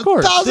movie? Of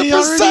course.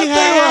 1,000% they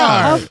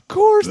are. Of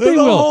course they The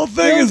will. whole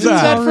thing They'll is do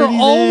that. for Already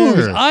all there.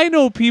 movies. I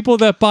know people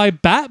that buy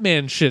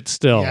Batman shit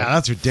still. Yeah,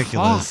 that's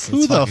ridiculous. Who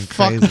It's the fucking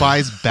fuck crazy.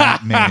 buys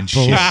Batman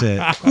shit?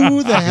 Bullshit.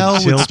 Who the hell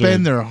would Children.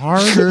 spend their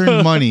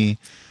hard-earned money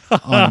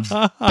on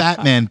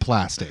Batman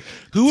plastic?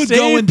 Who would Same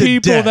go into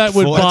people debt that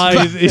would for it?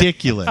 buy the,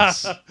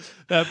 Ridiculous.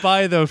 that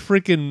buy the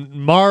freaking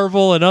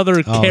Marvel and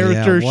other Oh,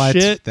 character yeah, what?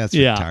 shit. That's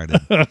yeah.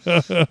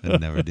 retarded. I'd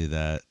never do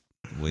that.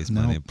 Waste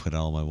No. money and put it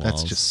all on my walls.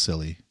 That's just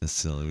silly. That's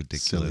silly,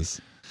 ridiculous.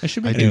 I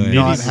should I make do a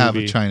not mini have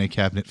movie. a china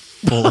cabinet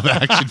full of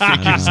action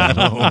figures at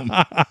home.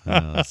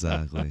 Oh,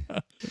 exactly.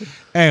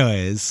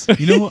 Anyways,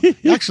 You know what?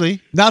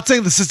 Actually, not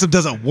saying the system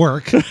doesn't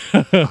work. I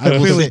will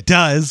Clearly say, it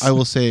does. I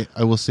will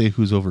say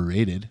who's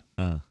overrated.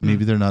 Uh,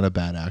 Maybe they're not a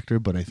bad actor,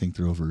 but I think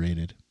they're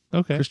overrated.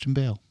 Okay. Christian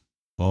Bale.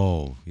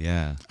 oh,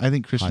 yeah. I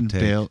think Christian Hot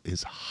take. Bale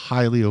is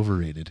highly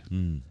overrated.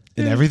 In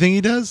everything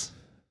he does?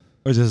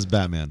 Or just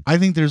Batman? I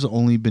think there's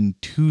only been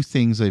two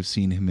things I've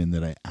seen him in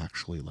that I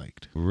actually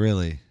liked: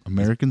 Really?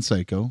 American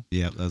Psycho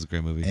Yeah, that was a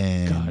great movie.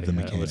 and God, The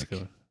yeah, that was Mechanic.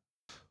 good.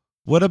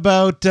 What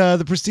about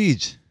The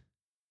Prestige?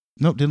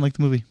 Nope, didn't like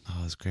the movie.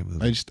 Oh, it was a great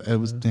movie. I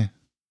was.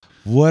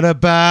 What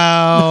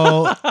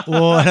about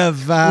What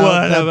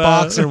the about-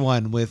 boxer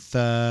one with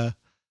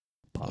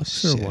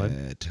Pucks or what?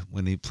 Shit.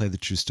 When he played the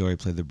true story,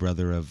 played the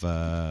brother of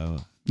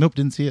Nope,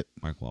 didn't see it.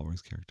 Mark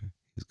Wahlberg's character.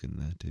 He's good in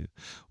that too.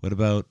 What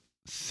about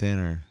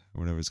Thinner or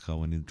whatever it's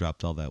called when he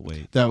dropped all that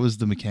weight? That was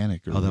the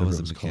mechanic. Or Oh, that whatever was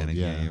it the called. mechanic.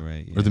 Yeah, you're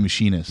right. Yeah. Or the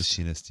machinist.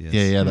 Machinist, yes.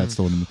 Yeah, that's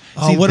the one.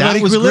 Oh, what about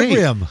that was great.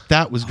 Equilibrium?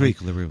 That was great.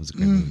 Equilibrium was a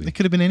great movie. It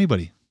could have been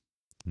anybody.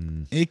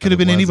 Mm. It could have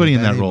been anybody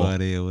in that role.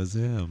 It was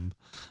him.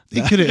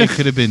 It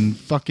could have been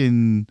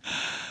fucking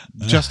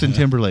Justin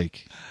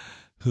Timberlake.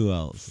 Who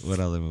else? What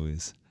other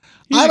movies?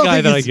 He's I a don't guy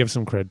think that I he's- give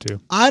some cred to.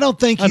 I don't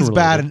think he's Unrelated,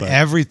 bad in but-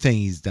 everything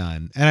he's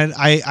done. And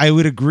I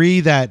would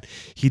agree that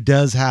he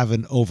does have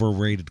an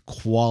overrated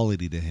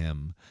quality to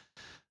him.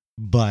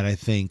 But I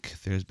think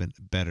there's been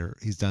better.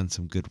 He's done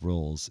some good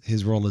roles.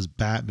 His role as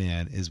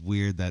Batman is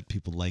weird that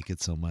people like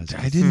it so much.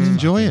 I didn't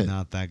enjoy fucking it.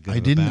 Not that good. I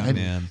of a didn't.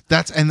 Batman.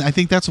 And I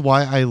think that's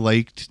why I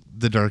liked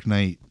The Dark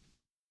Knight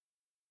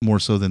more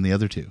so than the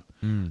other two.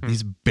 Mm.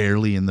 He's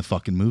barely in the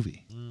fucking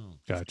movie.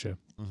 Gotcha.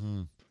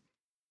 Mm-hmm.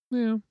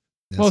 Yeah.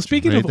 That's Well, true.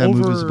 speaking Right? of That over,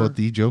 movie was about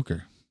the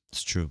Joker.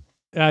 It's true.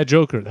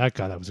 Joker. That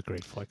was a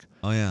great flick.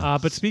 Oh yeah.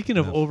 But speaking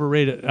of Yeah.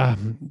 overrated,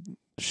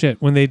 shit,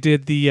 when they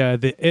did the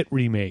It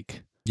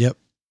remake, Yep.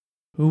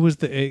 who was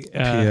the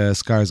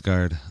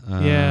Skarsgård.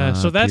 yeah,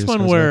 so that's Peter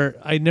one Skarsgård. where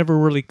I never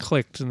really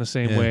clicked in the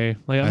same Yeah. way.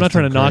 Like, I'm I not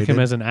trying to think knock him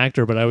graded. as an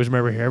actor, but I always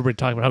remember everybody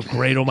talking about how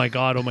great, oh my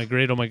god, oh my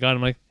great, oh my god.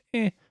 I'm like,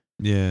 Yeah.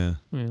 yeah.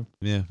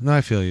 Yeah. No,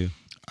 I feel you.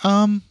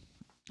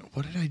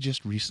 What did I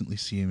just recently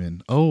see him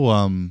in? Oh,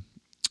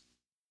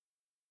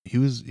 he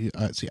was.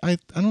 I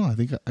don't know. I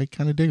think I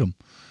kind of dig him.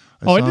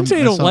 I didn't say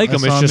I don't like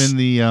him. I It's saw just him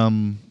in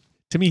the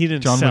to me he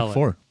didn't John sell Wick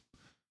 4.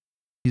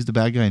 He's the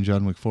bad guy in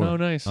John Wick 4. Oh,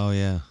 nice. Oh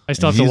yeah. I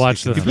still have And to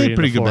watch the he 3 played a and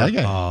pretty the good 4. bad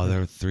guy. Oh,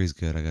 there 3's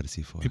good. I got to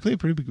see 4. He played a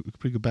pretty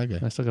good bad guy.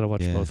 I still got to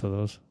watch Yeah. both of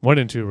those. 1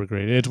 and 2 were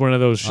great. It's one of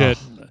those shit.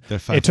 They're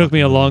It took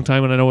me a long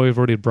time, and I know we've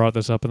already brought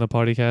this up in the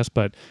podcast,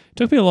 but it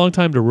took me a long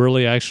time to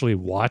really actually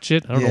watch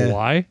it. I don't know Yeah.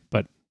 why,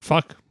 but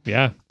fuck,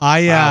 yeah.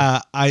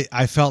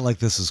 I felt like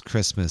this was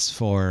Christmas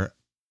for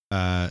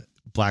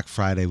Black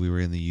Friday. We were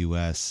in the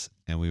U.S.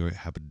 and we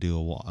happened to do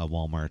a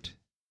Walmart,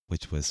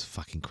 which was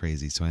fucking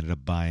crazy. So I ended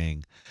up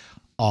buying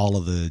all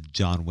of the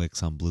John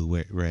Wicks on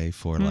Blu-ray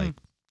for like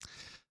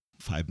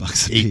 $5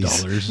 a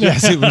piece. $8.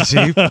 Yes, it was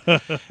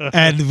cheap.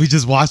 And we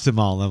just watched them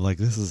all. And I'm like,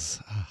 this is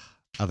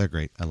they're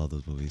great. I love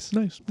those movies.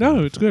 Nice.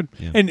 No, it's good.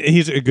 Yeah. And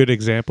he's a good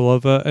example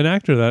of an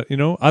actor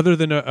that, other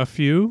than a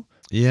few,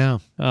 Yeah.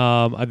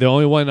 the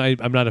only one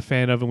I'm not a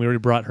fan of, and we already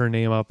brought her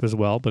name up as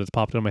well, but it's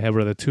popped in my head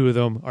where the two of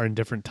them are in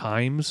different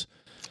times.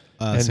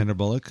 And Sandra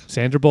Bullock.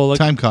 Sandra Bullock.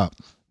 Time Cop.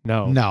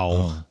 No.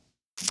 No.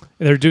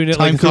 They're doing it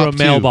Time like through a Cop 2.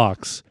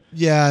 mailbox.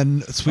 Yeah,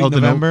 Sweet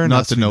the November.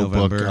 not the Sweet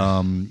Notebook.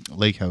 November.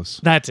 Lake House.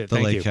 That's it. The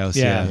Thank Lake you. House,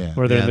 Yeah. yeah.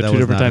 Where they're Yeah, in the that two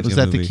was different not times. Was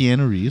good that the movie.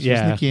 Keanu Reeves?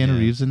 Yeah. Wasn't the Keanu Yeah.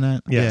 Reeves in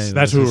that? Yes, Yeah, that's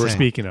that's who what we're I'm saying.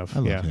 speaking of. I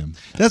love Yeah. him.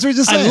 That's what we're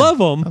just I saying. love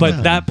him, but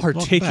Yeah. that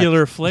Welcome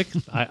particular flick,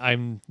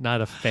 I'm not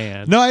a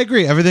fan. No, I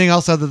agree. Everything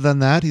else other than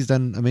that, he's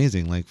done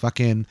amazing. Like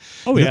fucking.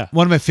 Oh, yeah.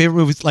 One of my favorite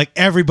movies. Like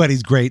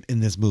everybody's great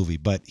in this movie,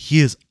 but he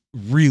is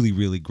really,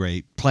 really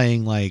great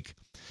playing like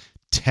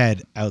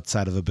Ted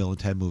outside of a Bill and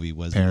Ted movie.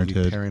 Was the movie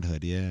Parenthood.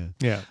 Parenthood. Yeah,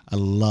 Yeah. I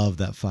love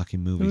that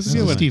fucking movie. It was a This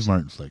good is one. a Steve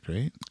Martin flick,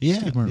 right? Yeah,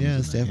 Steve Martin yeah.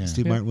 was in that, yeah.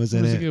 Steve Yeah, Martin was it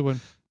in was a it. good one.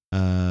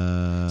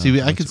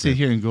 See, I what's could sit great?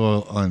 here and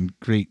go on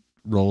great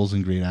roles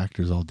and great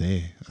actors all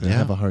day. I Yeah.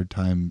 have a hard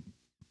time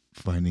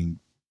finding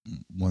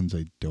ones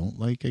I don't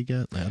like, I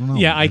guess. I don't know.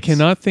 Yeah, I It's-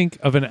 cannot think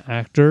of an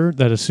actor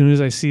that as soon as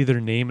I see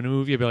their name in a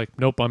movie, I'd be like,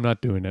 nope, I'm not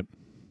doing it.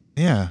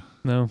 Yeah.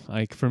 No,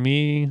 like for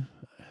me,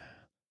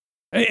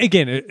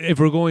 again, if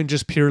we're going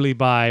just purely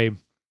by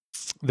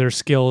their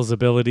skills,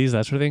 abilities,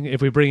 that sort of thing,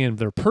 if we bring in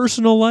their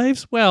personal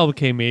lives, well,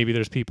 okay, maybe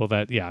there's people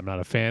that, yeah, I'm not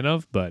a fan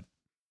of, but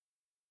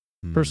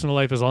personal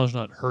life, as long as it's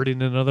not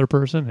hurting another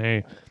person,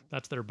 hey,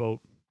 that's their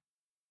boat.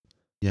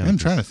 Yeah, I'm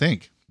trying to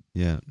think.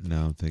 Yeah,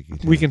 no, I'm thinking.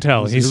 We can tell.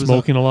 It was- He's it was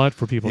smoking a lot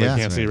for people Yeah, that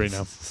can't That's see right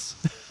now.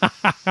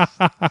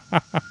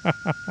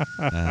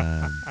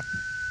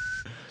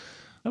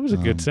 That was a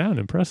good sound.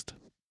 Impressed.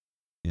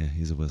 Yeah,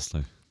 he's a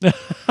whistler.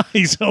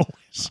 He's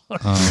always.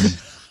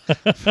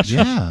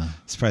 Yeah.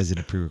 Surprised he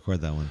didn't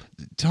pre-record that one.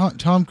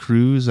 Tom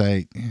Cruise,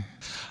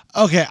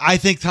 Okay, I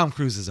think Tom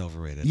Cruise is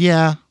overrated.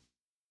 yeah.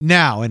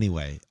 Now,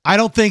 anyway, I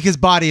don't think his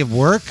body of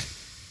work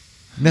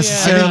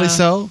necessarily Yeah.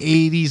 so.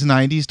 80s,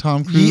 90s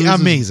Tom Cruise. Yeah, is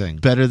amazing.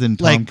 better than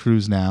Tom Like-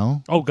 Cruise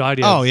now. Oh God,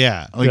 yeah. Oh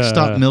yeah, Like,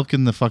 stop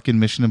milking the fucking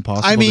Mission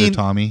Impossible I mean, there,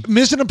 Tommy.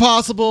 Mission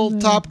Impossible,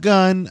 Top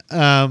Gun.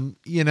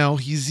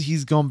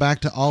 He's going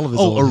back to all of his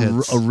old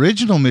hits.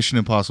 Original Mission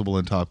Impossible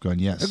and Top Gun,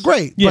 yes.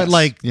 Great, Yes. but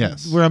like,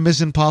 Yes. we're on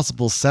Mission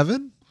Impossible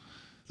 7.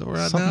 So we're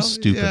at Something now?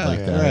 stupid Yeah,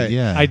 like that. right.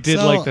 Yeah. I did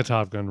So- like the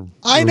Top Gun.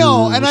 I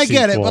know, and I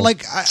get it, sequel. but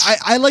like,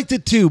 I liked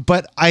it too.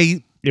 But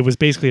it was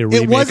basically a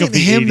remake it wasn't of the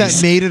him 80s.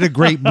 that made it a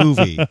great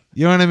movie.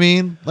 You know what I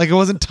mean? Like, it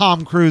wasn't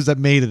Tom Cruise that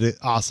made it an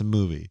awesome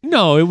movie.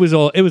 No, it was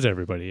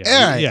everybody. Yeah,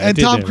 Yeah, yeah. and it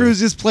did Tom everything. Cruise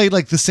just played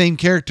like the same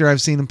character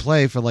I've seen him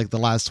play for like the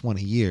last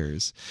 20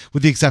 years,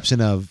 with the exception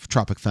of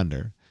Tropic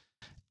Thunder.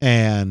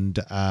 And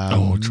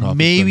Tropic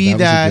maybe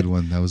Thunder. that was a good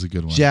one. That was a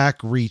good one. Jack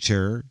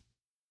Reacher.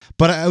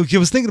 But I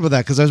was thinking about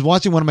that because I was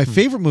watching one of my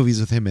favorite movies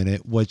with him in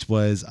it, which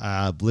was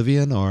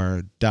Oblivion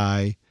or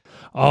Die.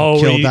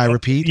 Kill, Die,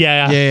 Repeat.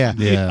 Yeah.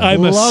 I'm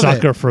a Love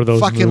sucker it. for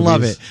those Fucking movies.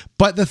 love it.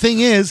 But the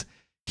thing is,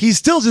 he's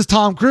still just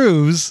Tom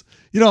Cruise,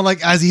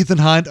 like as Ethan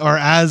Hunt or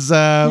as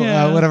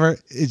whatever.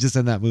 It's just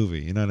in that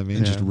movie. You know what I mean?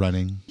 And just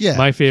running. Yeah.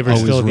 My favorite is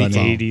Always still the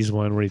running. 80s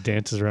one where he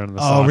dances around in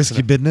the Oh, socks.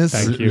 Risky Business.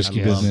 Thank you.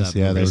 Risky I love Business. that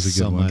Yeah, movie that was a good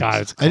so one. much.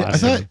 God, it's I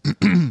classic.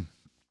 thought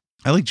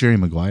I like Jerry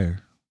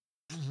Maguire.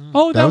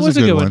 Oh, that was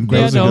a good one.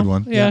 That was a good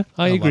one. Yeah,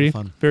 I a lot of agree.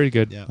 fun. Very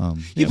good. Yeah.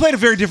 He played a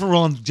very different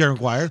role in Jerry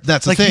Maguire.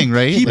 That's the thing,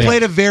 right? He Like-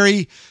 played a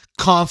very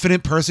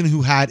confident person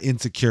who had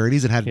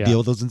insecurities and had to Yeah. deal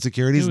with those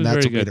insecurities, He and was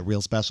that's very what made good. it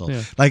real special.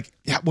 Yeah. Like,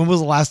 when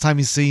was the last time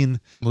you seen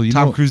Well, you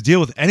Tom know, Cruise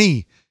deal with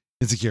any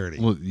insecurity?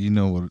 well, you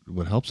know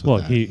what helps with Well,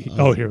 that?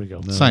 here we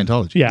go.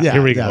 Scientology. Yeah,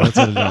 here we go. That's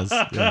what it does.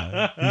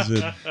 Yeah.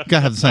 You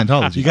gotta have the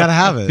Scientology. You gotta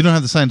have it. If you don't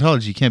have the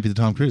Scientology, you can't be the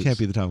Tom Cruise. You can't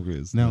be the Tom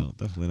Cruise. No.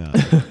 Definitely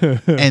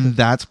not. And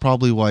that's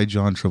probably why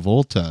John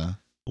Travolta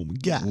Oh my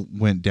God.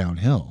 went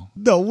downhill.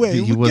 No way.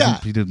 He Oh my wasn't.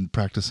 God. He didn't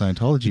practice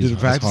Scientology He didn't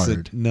as practice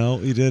hard. it. No,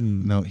 he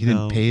didn't. No, he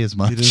didn't pay as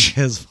much. He didn't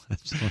pay as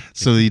much.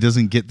 So he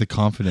doesn't get the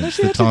confidence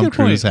Actually, that that's a Tom good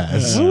Cruise point.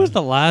 has. What was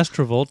the last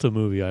Travolta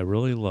movie I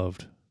really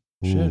loved?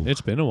 Shit, Ooh.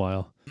 it's been a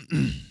while.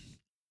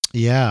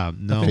 Yeah.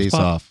 No. Face Face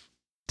off.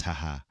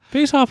 Taha.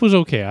 Face Off was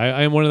okay.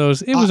 I'm one of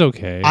those. It was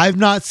okay. I've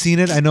not seen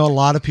it. I know a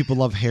lot of people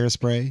love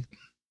Hairspray.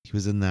 He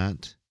was in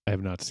that. I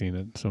have not seen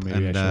it, so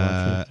maybe And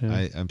I should watch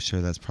it. Yeah. I'm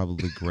sure that's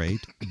probably great.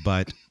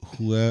 But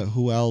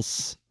who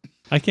else?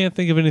 I can't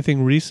think of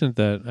anything recent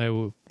that I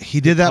would.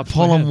 He did that Pops in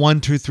my Pull'em head.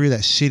 1, 2, 3,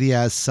 that shitty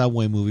ass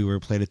Subway movie where he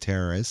played a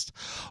terrorist.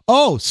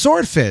 Oh,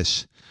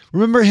 Swordfish.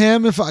 Remember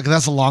him?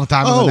 That's a long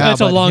time ago. Oh, now,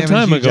 That's a but long him and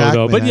time Hugh ago, though.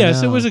 Jackman, But I yes,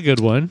 it know. was a good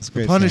one. It's a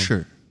great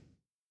Punisher. film.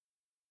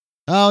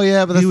 Oh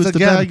yeah, but that's He was the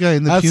bad guy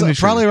in the that's Punisher.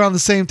 probably around the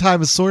same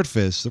time as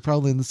Swordfish. They're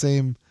probably in the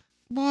same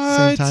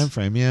What? time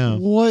frame. Yeah.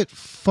 What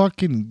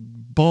fucking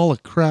ball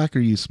of crack are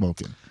you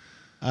smoking?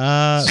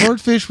 Uh,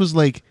 Swordfish was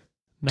like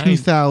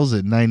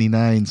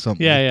 2099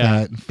 something Yeah, like yeah.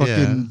 that. And fucking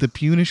Yeah. The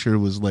Punisher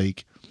was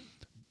like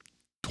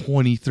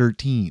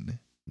 2013.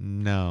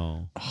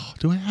 no. Oh,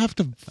 do I have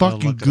to I'll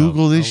fucking look it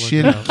Google up. this I'll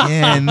shit look it up.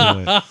 again?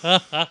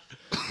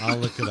 I'll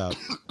look it up.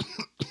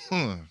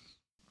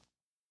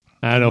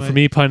 I don't know. For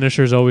me,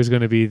 Punisher's always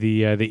going to be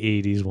the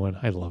 80s one.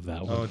 I love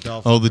that one.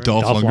 Oh, the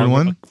Dolph Lundgren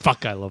one?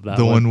 Fuck, I love that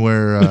The one. one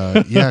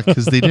where, yeah,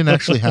 because they didn't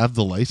actually have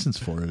the license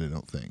for it, I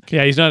don't think.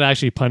 Yeah, he's not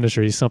actually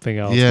Punisher. He's something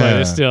else. Yeah.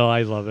 But it's still,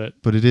 I love it.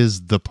 But it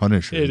is The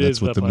Punisher. It That's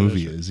is what The the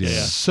movie Punisher. is. Yeah.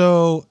 Yeah.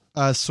 So,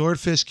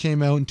 Swordfish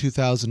came out in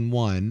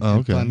 2001. Oh, and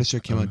okay.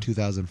 Punisher came out in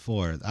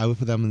 2004. I would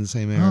put them in the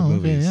same era of Oh, okay.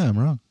 movies. Yeah, I'm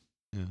wrong.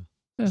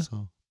 Yeah.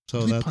 So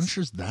Really, that's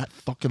Punisher's that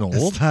fucking it's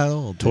old? that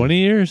old. dude. 20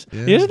 years.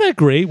 Yeah. Isn't that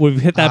great? We've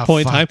hit that Ah,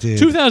 point in fuck, time. dude.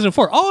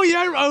 2004. Oh,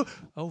 yeah.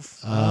 Oh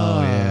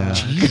yeah.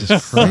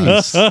 Jesus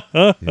Christ. Yeah.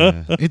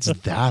 It's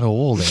that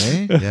old,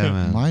 eh? Yeah,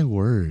 man. My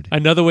word.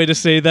 Another way to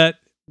say that,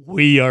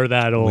 we are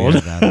that We old.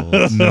 are that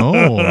old. No.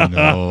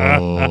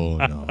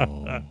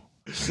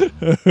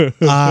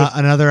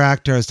 Another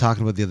actor I was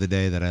talking about the other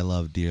day that I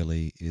love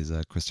dearly is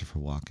Christopher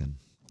Walken.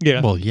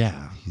 Yeah. Well,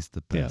 yeah. He's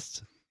the Yeah.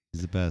 best.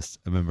 He's the best.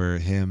 I remember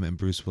him and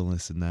Bruce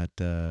Willis in that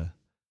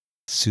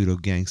pseudo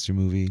gangster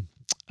movie.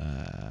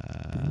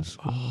 Bruce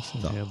Willis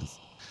and him.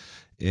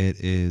 It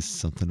is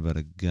something about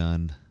a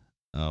gun.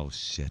 Oh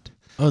shit.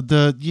 Oh,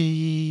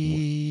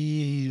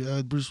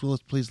 Bruce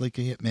Willis plays like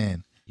a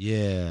hitman.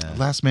 Yeah.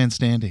 Last Man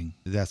Standing.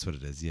 That's what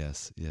it is.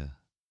 Yes. Yeah.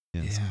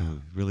 Yeah. It's Yeah. cool.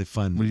 Really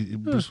fun.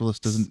 Bruce Willis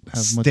doesn't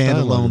have much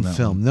dialogue in standalone that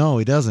film. one. No,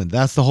 he doesn't.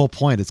 That's the whole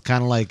point. It's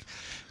kind of like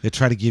they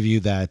try to give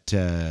you that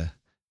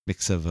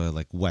mix of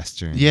like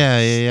Western,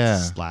 Yeah.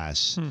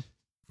 slash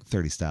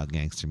 30 style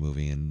gangster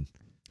movie, and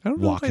I don't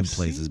know if Walken I've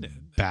plays seen this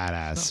it.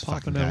 badass Not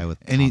popping fucking guy out. with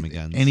Tommy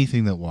guns.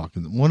 Anything that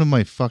Walken. One of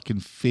my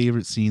fucking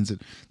favorite scenes.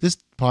 This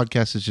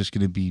podcast is just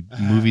going to be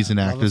movies and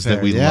Love actors affair.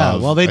 that we yeah,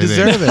 love. well, they I think.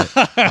 deserve it.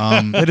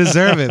 Um, They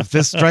deserve it. If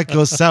this strike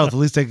goes south, at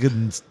least I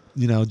could,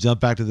 jump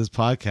back to this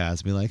podcast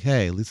and be like,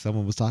 hey, at least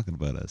someone was talking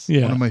about us.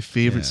 Yeah. One of my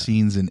favorite Yeah.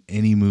 scenes in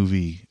any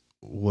movie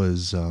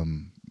was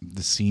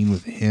the scene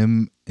with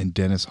him and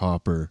Dennis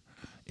Hopper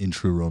in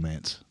True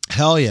Romance.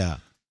 Hell yeah.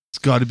 It's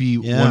got to be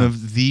Yeah. one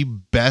of the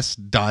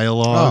best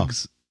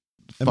dialogues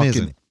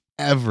amazing. fucking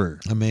ever.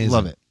 Amazing.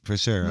 Love it. For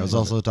sure. I was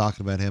Love also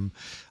talking about him.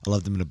 I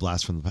loved him in a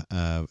blast from the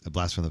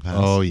Past.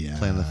 Oh yeah,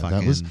 Playing the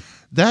fucking.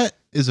 that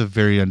is a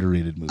very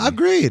underrated movie.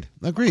 Agreed.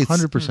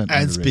 100%.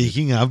 And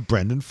speaking of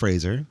Brendan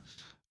Fraser,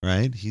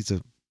 right? He's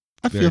a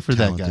I very feel for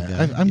that guy.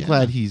 talented guy. I'm Yeah.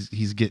 glad he's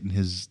getting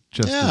his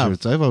just Yeah.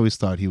 desserts. I've always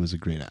thought he was a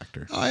great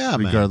actor. oh yeah,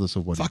 man. regardless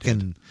of what he did.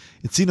 Fucking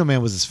Encino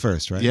Man was his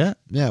first, right? Yeah,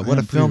 Yeah. What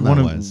a I'm film pretty-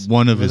 that one was. Of,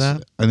 one of Remember his.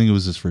 that? I think it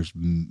was his first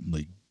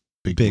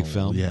big role.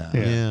 film. Yeah.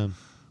 Yeah. Yeah.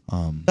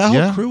 That whole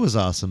yeah. crew was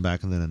awesome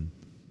back then.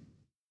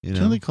 Do you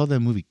know they called that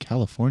movie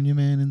California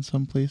Man in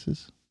some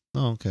places?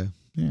 Oh, okay.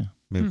 Yeah.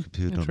 Maybe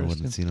people don't know what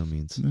interesting. Encino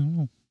means.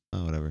 No,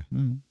 Oh, whatever.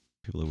 no.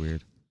 People are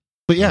weird.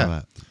 But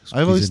yeah,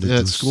 I've always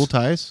School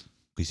Ties.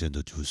 Squeeze in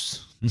the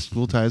juice.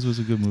 School Ties was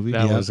a good movie.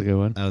 That Yeah. was a good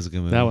one. That was a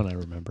good movie. That one I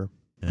remember.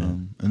 Yeah.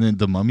 And then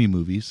the Mummy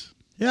movies.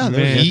 Yeah,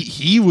 Man.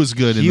 he was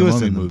good in he the was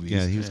Mummy in movies.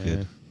 Yeah, he was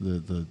good.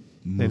 The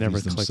They never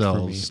movies clicked for me.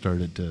 themselves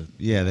started to.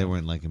 Yeah, they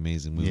weren't like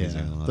amazing movies. Or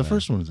anything like The that.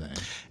 first one was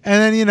that.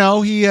 And then,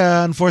 he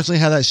unfortunately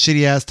had that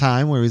shitty ass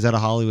time where he was out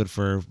of Hollywood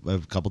for a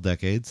couple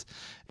decades.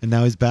 And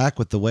now he's back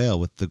with The Whale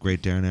with the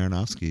great Darren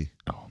Aronofsky.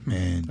 Oh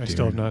man, I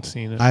still have not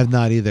seen it. I've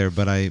not either,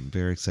 but I'm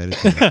very excited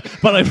to.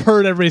 But I've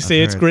heard everybody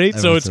say it's heard great, so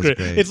everyone it's says great.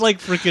 great. It's like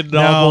freaking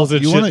novels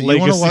and You shit. want to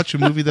Legacy. watch a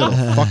movie that'll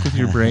fuck with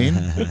your brain?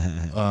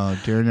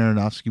 Darren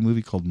Aronofsky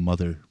movie called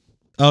Mother.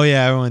 Oh,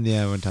 yeah, everyone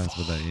talks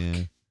about that.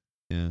 Yeah.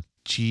 Yeah.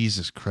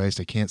 Jesus Christ,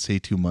 I can't say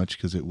too much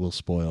because it will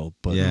spoil.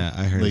 But Yeah,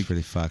 I heard it's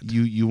pretty fucked.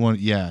 You want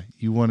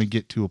to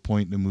get to a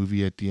point in the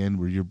movie at the end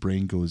where your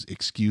brain goes,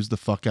 "Excuse the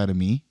fuck out of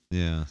me."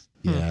 Yeah.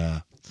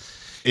 Yeah.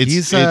 It's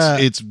He's,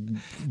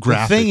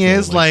 graphic. The thing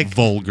is, like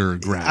vulgar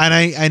graphic. And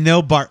I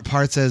know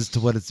parts as to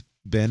what it's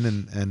been,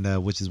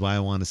 and which is why I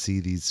want to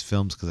see these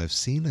films, because I've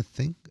seen, I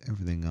think,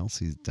 everything else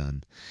he's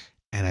done,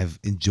 and I've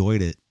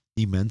enjoyed it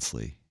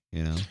immensely.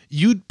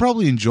 You'd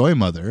probably enjoy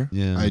Mother.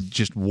 Yeah. I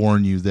just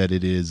warn you that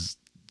it is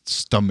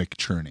stomach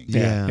churning.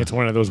 Yeah. It's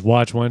one of those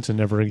watch once and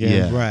never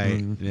again. Yeah.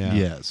 Right. Mm.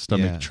 Yeah.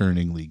 Stomach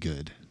churningly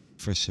good.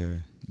 For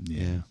sure.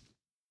 Yeah.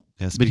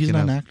 Yeah. But he's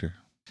not an actor.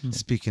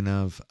 Speaking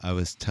of, I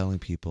was telling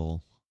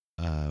people,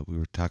 we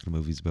were talking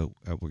movies about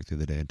at work the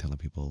other day and telling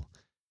people,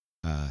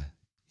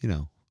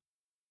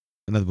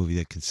 another movie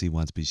that can see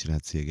once but you should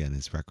not see again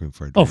is Requiem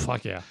for a Dream. Oh,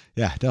 fuck yeah.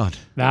 Yeah, don't.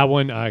 That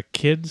one,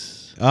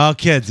 Kids. Oh,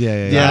 Kids.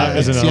 Yeah. Yeah.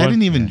 is another See, I one.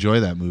 didn't even enjoy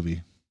that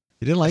movie.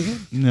 You didn't like it?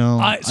 No.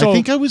 I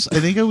think I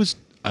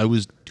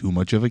was too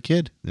much of a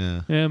kid.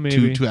 Yeah. Yeah,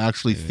 maybe. To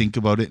actually think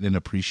about it and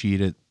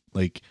appreciate it.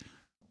 Like,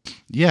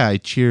 yeah, I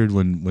cheered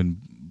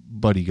when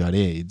Buddy got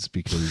AIDS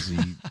because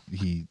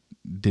he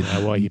did.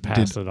 He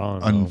passed it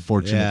on.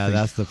 Unfortunate. Yeah, thing.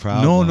 that's the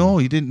problem. No,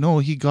 he didn't. No,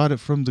 he got it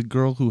from the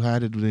girl who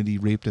had it when he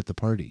raped at the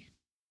party.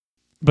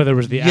 But there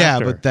was the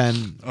actor. but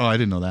then. Oh, I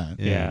didn't know that.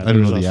 Yeah, I didn't know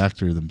there was the also-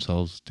 actor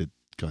themselves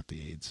got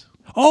the AIDS.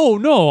 Oh,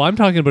 no, I'm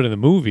talking about in the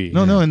movie.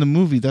 No, in the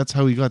movie, that's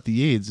how he got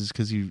the AIDS, is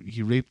because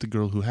he raped the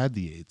girl who had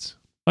the AIDS.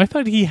 I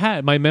thought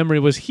my memory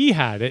was he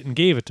had it and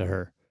gave it to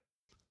her.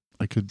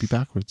 I could be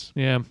backwards.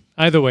 Yeah.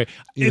 Either way,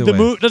 Either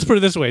way. let's put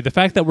it this way: the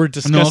fact that we're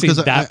discussing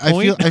that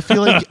point, I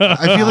feel like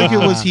it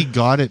was he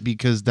got it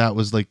because that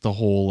was like the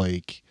whole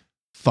like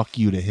fuck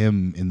you to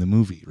him in the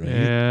movie, right?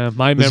 yeah,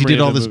 my Because memory he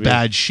did of all the this movie-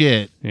 bad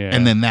shit, Yeah.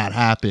 and then that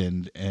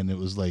happened, and it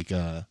was like,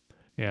 Yeah.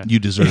 you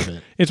deserve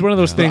it. It's one of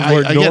those things I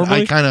where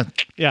normally, kind of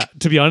yeah.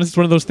 To be honest, it's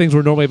one of those things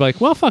where normally, I'd be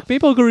like, well, fuck,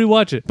 maybe I'll go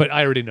rewatch it, but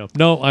I already know.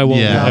 No, I won't.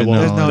 Yeah, I won't.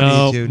 there's no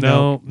no, need to.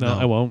 no, No,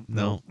 I won't.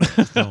 No.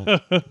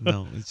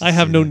 No. I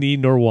have no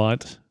need nor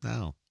want.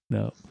 No.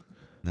 No.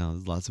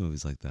 There's lots of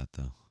movies like that,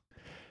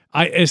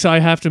 though. So I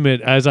have to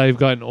admit, as I've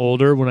gotten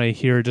older, when I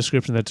hear a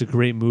description that's a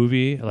great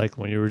movie, like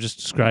when you were just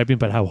describing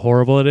about how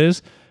horrible it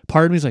is,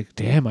 part of me is like,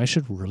 damn, I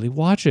should really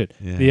watch it.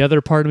 Yeah. The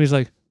other part of me is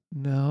like,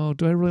 no,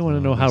 do I really want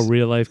to No, know how that's-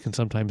 real life can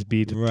sometimes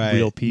be to Right.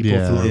 real people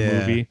Yeah. through a Yeah.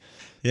 movie?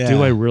 Yeah.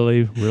 Do I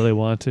really, really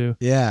want to?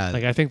 Yeah.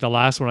 Like, I think the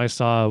last one I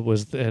saw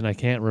was, and I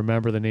can't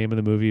remember the name of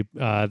the movie,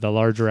 the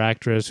larger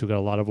actress who got a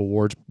lot of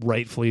awards,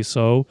 rightfully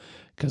so,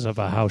 because of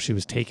how she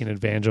was taken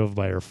advantage of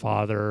by her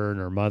father and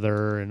her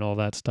mother and all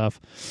that stuff.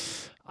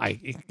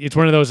 It's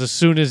one of those, as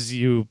soon as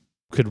you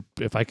could,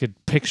 if I could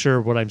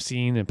picture what I'm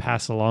seeing and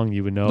pass along,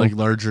 you would know. like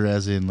larger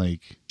as in like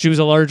She was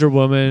a larger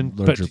woman.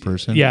 larger but,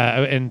 person.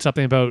 Yeah, and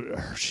something about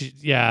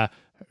her,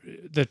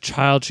 the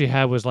child she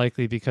had was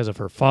likely because of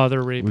her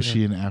father raping Was her.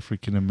 she an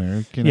African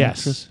American Yes.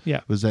 actress?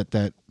 Yeah. Was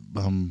that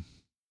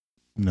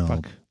no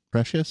Fuck.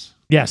 Precious?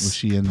 Yes. Was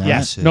she in that?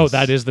 Yes. No,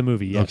 that is the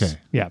movie. Yes. Okay.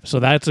 Yeah. So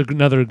that's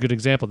another good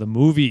example. The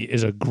movie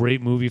is a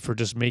great movie for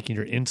just making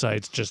your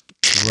insides just.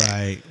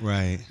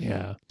 Right.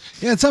 Yeah.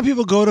 Yeah, and some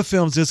people go to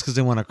films just because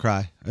they want to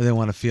cry or they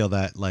want to feel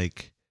that,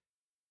 like,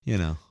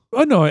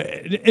 Oh no!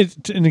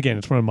 And again,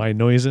 it's one of my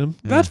noises.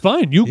 That's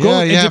fine. You go. Yeah,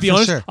 and yeah, to be for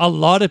honest, sure. a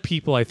lot of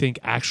people I think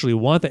actually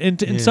want that.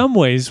 And in Yeah. some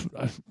ways,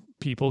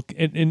 people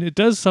and it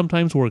does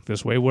sometimes work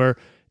this way, where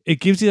it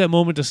gives you that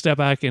moment to step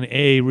back and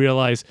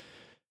realize,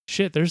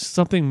 shit, there's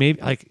something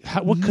maybe like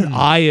what could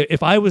I,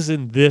 if I was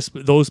in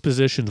those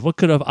positions, what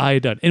could have I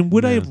done, and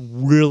would I have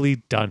really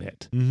done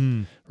it?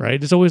 Mm-hmm.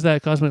 Right? It's always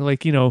that cosmic,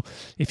 like,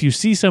 if you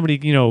see somebody,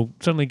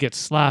 suddenly get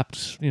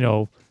slapped,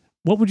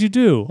 what would you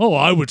do? Oh,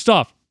 I would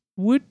stop.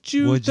 Would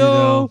you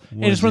though?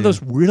 And it's one of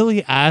those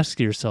really ask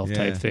yourself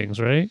type Yeah. things,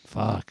 right?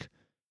 Fuck.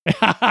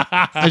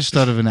 I just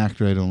thought of an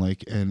actor I don't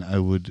like, and I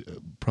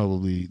would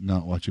probably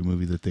not watch a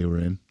movie that they were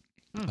in.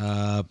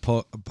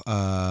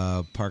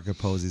 Parker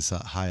Posey,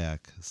 Hayek,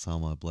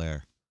 Selma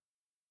Blair.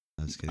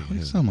 I'm just kidding. I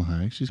like Salma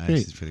Hayek. She's She's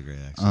great. pretty great,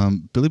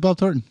 actually. Billy Bob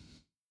Thornton.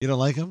 You don't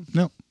like him?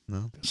 No.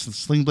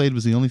 Sling Blade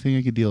was the only thing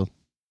I could deal.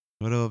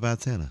 What about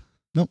Bad Santa?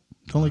 Don't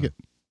like it.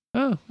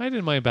 Oh, I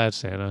didn't mind Bad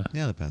Santa.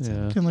 Yeah, the Bad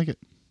Santa. Yeah. Didn't like it.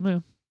 Yeah.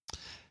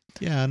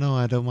 Yeah, no,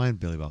 I don't mind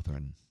Billy Bob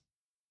Thornton.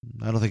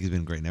 I don't think he's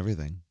been great in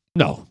everything,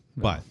 No.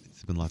 but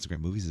there's been lots of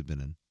great movies he's been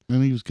in. I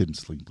think he was good in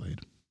Sling Blade.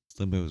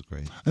 Slim Blade was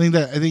great. I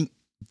think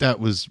that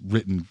was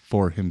written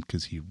for him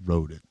because he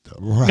wrote it, though.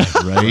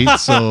 Right.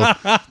 So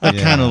that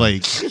kind of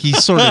like he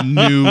sort of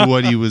knew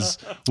what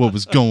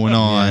was going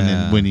on,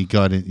 and when he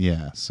got it,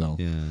 So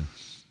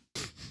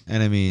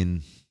and I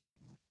mean,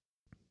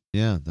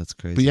 that's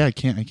crazy. But I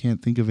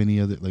can't think of any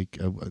other like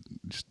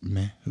just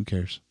meh. Who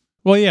cares?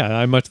 Well, yeah,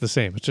 I'm much the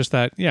same. It's just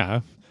that,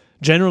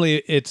 generally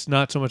it's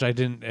not so much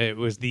it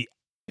was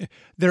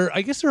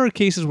I guess there are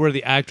cases where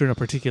the actor in a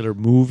particular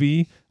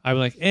movie, I'm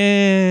like,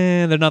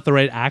 they're not the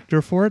right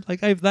actor for it.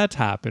 Like that's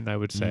happened, I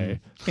would say.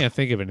 Can't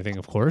think of anything,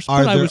 of course.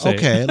 But I would say.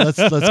 Okay, let's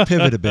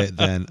pivot a bit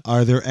then.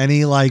 Are there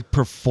any like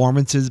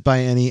performances by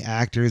any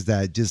actors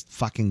that just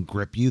fucking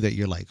grip you that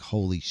you're like,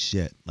 holy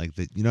shit? Like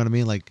that, you know what I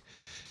mean? Like,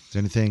 is there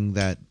anything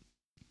that?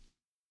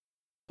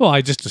 Well,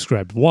 I just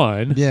described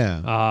one.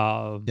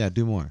 Yeah.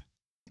 Do more.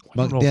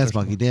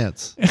 Monkey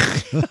dance.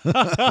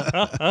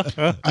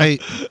 I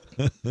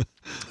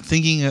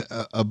thinking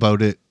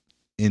about it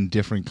in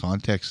different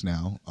contexts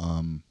now.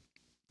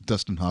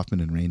 Dustin Hoffman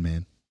and Rain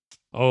Man.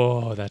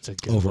 Oh, that's a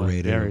good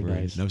overrated. one. Very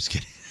overrated. nice. No, just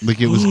kidding. Like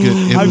it was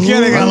good. I'm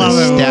kidding. I love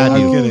it.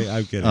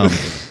 I'm kidding.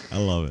 I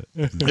love it.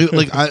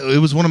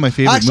 It was one of my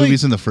favorite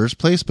movies in the first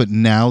place. But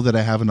now that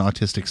I have an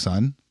autistic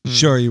son,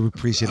 sure, you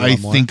appreciate it. I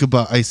think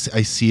about. I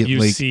see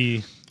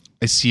it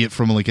I see it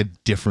from like a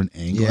different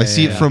angle. I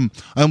see it from.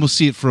 I almost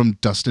see it from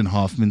Dustin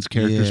Hoffman's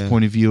character's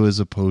point of view as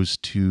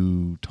opposed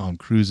to Tom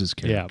Cruise's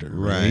character.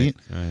 Right.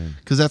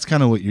 Because that's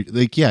kind of what you're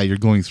like. Yeah, you're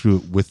going through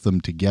it with them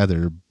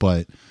together,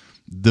 but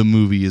the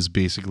movie is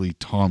basically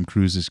Tom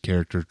Cruise's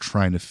character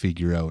trying to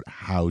figure out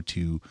how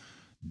to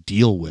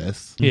deal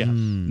with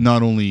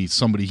not only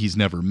somebody he's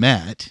never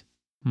met,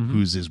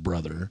 who's his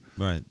brother,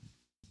 right,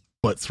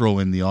 but throw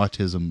in the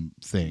autism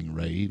thing,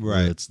 right?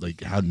 Where it's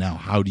like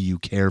how do you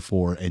care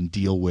for and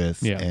deal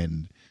with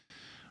and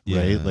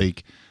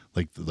right?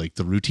 Like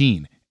the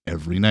routine.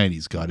 Every night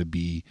he's got to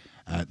be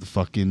at the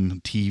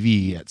fucking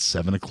TV at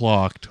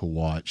 7:00 to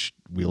watch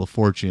Wheel of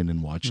Fortune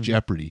and watch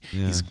Jeopardy.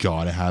 Yeah. He's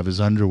got to have his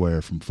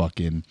underwear from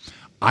fucking.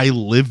 I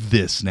live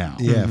this now.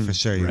 Yeah, for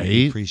sure. Right?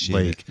 You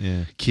appreciate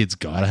it. Kids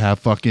got to have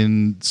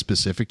fucking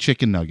specific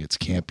chicken nuggets.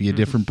 Can't be a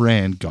different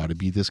brand. Got to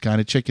be this kind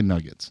of chicken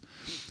nuggets.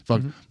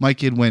 Fuck. My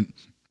kid went.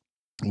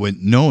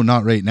 No,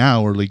 not right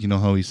now. Or like, you know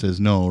how he says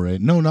no, right?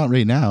 No, not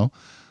right now.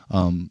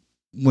 When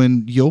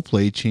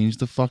Yoplait changed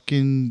the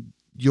fucking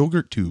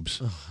yogurt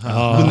tubes.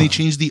 When they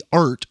changed the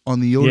art on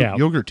the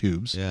yogurt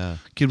tubes. Yeah.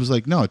 Kid was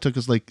like, no, it took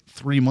us like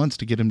 3 months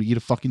to get him to eat a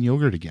fucking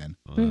yogurt again.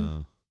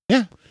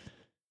 Yeah.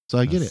 So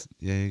I get it.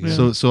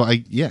 Yeah. So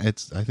I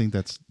think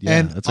that's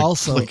and it's like,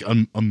 also like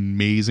an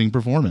amazing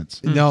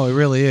performance. No, it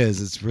really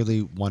is. It's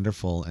really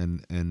wonderful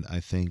and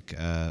I think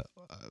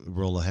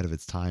roll ahead of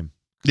its time.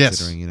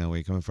 Considering where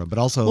you're coming from, but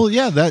also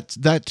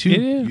that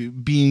too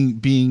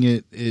being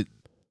it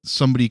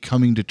somebody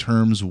coming to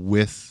terms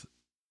with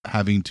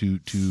having to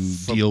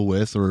deal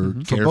with or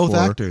care for both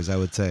actors, I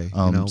would say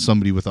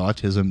somebody with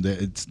autism,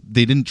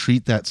 they didn't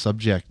treat that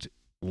subject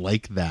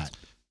like that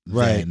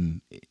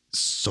then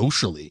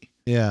socially,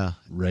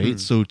 right.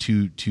 So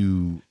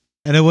to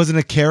and it wasn't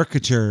a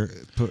caricature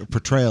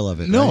portrayal of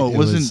it. No, right? it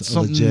wasn't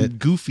something legit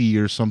goofy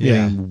or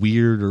something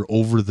weird or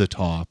over the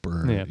top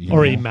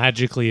or he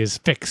magically is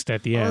fixed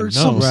at the end or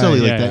something silly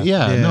like that.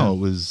 No, it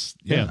was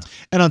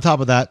And on top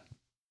of that,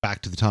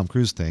 back to the Tom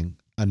Cruise thing,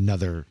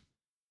 another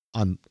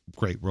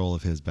great role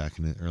of his back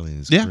early in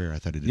his career. I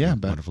thought he did a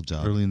wonderful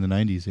job early in the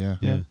 90s. Yeah.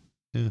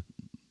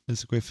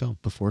 It's a great film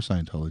before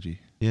Scientology.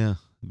 Yeah.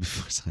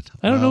 Before Scientology.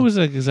 I don't know his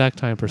exact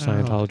time for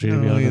Scientology.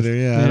 To be honest,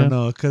 I don't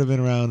know. It could have been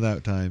around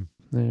that time.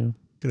 Yeah.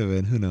 Could have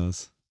been. Who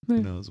knows?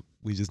 Who knows?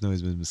 We just know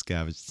he's been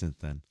miscaviged since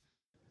then.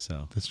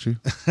 So that's true.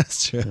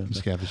 That's true.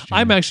 Miscaviged.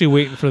 I'm actually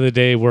waiting for the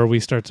day where we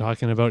start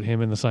talking about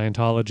him in the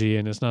Scientology,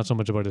 and it's not so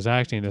much about his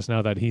acting. It's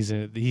now that he's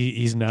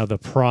now the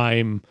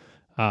prime,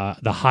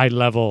 the high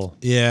level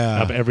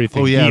of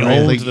everything. Oh yeah, he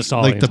owns the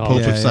Scientology. Like the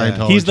Pope of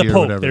Scientology. He's the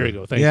Pope. Or there you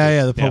go. Thank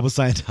you. The Pope of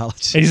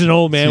Scientology. And he's an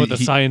old man with the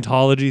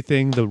Scientology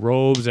thing, the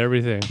robes,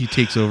 everything. He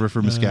takes over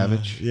for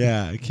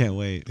Miscavige. I can't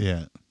wait.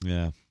 Yeah.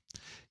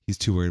 He's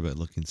too worried about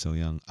looking so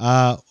young.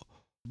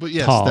 But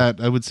yes,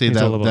 that I would say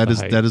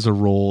that is a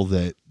role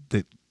that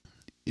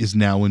is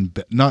now in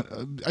not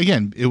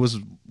again. It was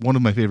one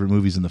of my favorite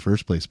movies in the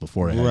first place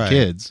before I had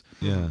kids.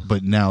 Yeah.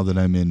 But now that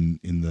I'm in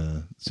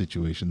the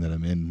situation that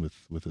I'm in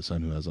with a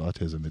son who has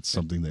autism, it's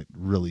something that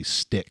really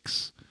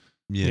sticks.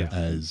 Yeah.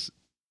 As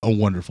a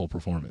wonderful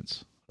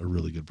performance, a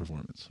really good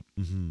performance.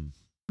 Mm-hmm.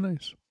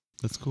 Nice.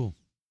 That's cool.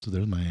 So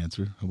there's my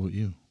answer. How about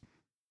you?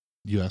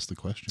 You asked the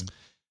question.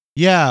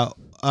 Yeah.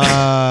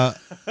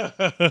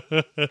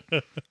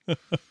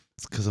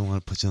 It's because I want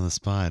to put you on the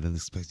spot. I didn't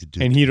expect you to do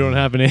it. And you don't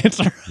have an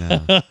answer.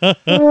 No. I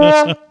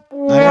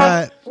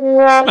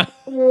got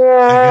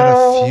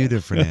a few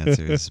different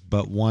answers,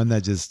 but one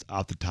that just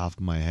off the top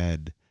of my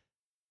head,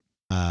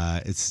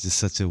 it's just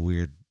such a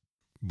weird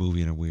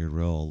movie and a weird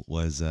role,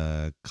 was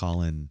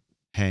Colin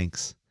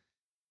Hanks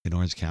in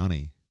Orange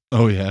County.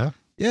 Oh, yeah?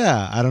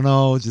 Yeah. I don't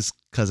know, just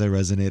because I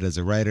resonate as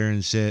a writer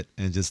and shit,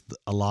 and just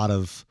a lot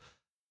of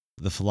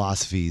the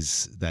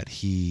philosophies that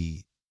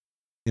he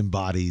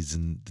embodies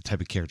and the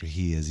type of character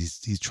he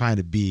is. He's trying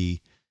to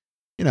be,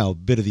 a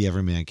bit of the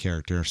everyman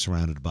character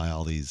surrounded by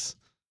all these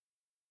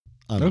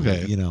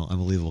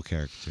unbelievable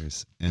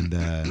characters. And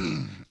I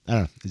don't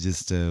know, it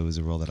just was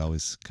a role that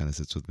always kind of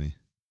sits with me.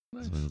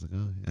 Nice. So I was like, oh,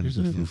 and, There's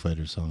a Foo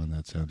Fighters song on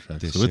that soundtrack,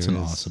 There so it's sure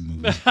an is. awesome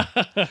movie.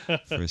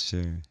 for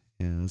sure.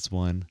 Yeah, that's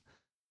one.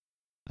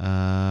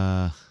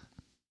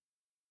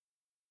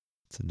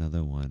 It's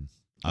another one.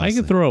 I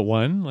can throw out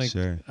one, like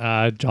sure.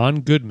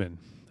 John Goodman.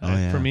 Oh,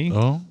 yeah. For me.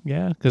 Oh,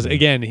 Yeah, because Yeah.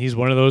 again, he's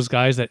one of those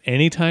guys that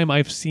anytime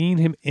I've seen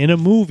him in a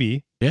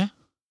movie, Yeah.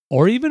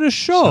 or even a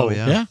show, Oh,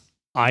 yeah. yeah,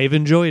 I've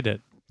enjoyed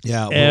it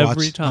Yeah,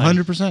 every time.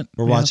 100%.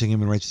 We're Yeah. watching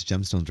him in Righteous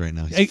Gemstones right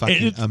now. He's It-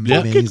 fucking it's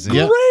amazing.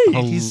 fucking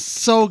great. He's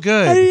so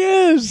good. He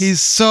is.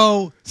 He's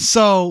so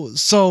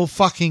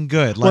fucking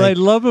good. what I Like,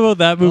 love about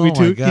that movie Oh my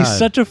too, God. he's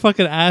such a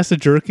fucking ass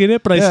and jerk in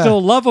it, but I Yeah.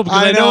 still love him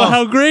because I I know know.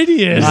 how great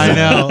he is. I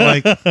know,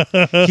 like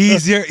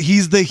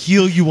he's the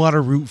heel you want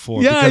to root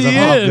for Yeah, because of he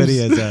how is. good he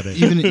is at it.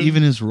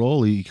 Even his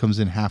role, he comes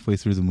in halfway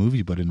through the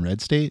movie, but in Red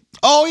State,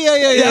 Oh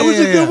yeah. That was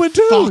a good one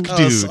too. fuck,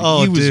 dude,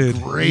 Oh, he was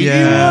dude. great.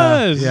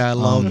 Yeah, He was. yeah, I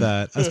love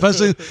that.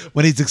 Especially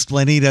when he's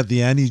explaining it at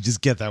the end, you just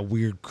get that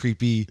weird,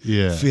 creepy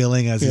Yeah.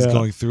 feeling as he's Yeah.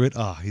 going through it.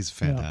 Oh, he's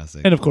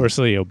fantastic. And of course,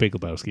 Leo Big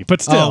Lebowski.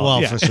 But still, oh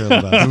well, yeah. for sure.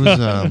 The There best.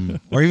 was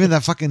Or even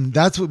that fucking.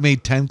 That's what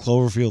made 10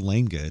 Cloverfield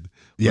Lane good.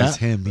 Yeah. Was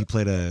him. He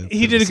played a.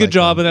 He bit did of a good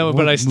job psycho. of that one, but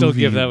What I still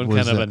give movie that one was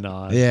kind of a that?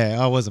 nod. Yeah,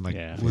 I wasn't my.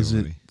 Yeah. favorite was it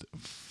movie.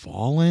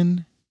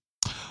 Fallen?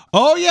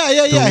 Oh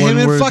yeah. The one Him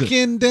and where the-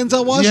 fucking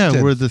Denzel Washington.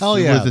 Yeah, where the Hell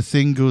where the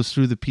thing goes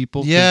through the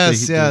people. 'cause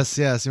Yes, they-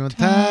 yes. You know,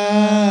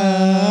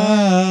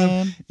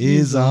 time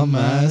is on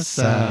my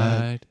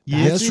side.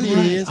 Yes, it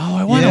is. Oh,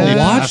 I want to Yeah.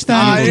 watch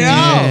that I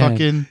again. know.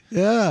 Fucking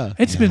Yeah.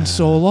 It's been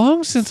so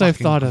long since I've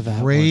Fucking thought of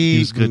that Great one. He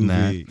was good in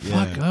that. movie.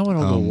 Fuck, Yeah. I want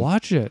to go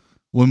watch it.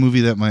 one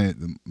movie that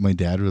my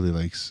dad really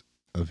likes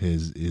of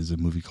his is a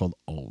movie called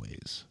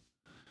Always.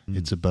 Mm.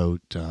 It's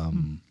about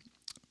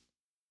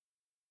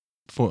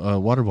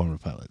water bomber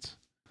pilots,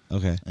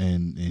 Okay.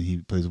 and he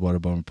plays a water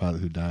bomber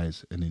pilot who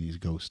dies, and then he's a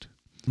ghost.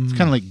 Mm. It's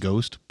kind of like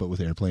Ghost, but with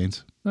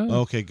airplanes.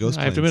 Okay, Ghost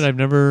I have to Planes. admit, I've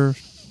never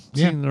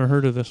Yeah. seen or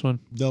heard of this one.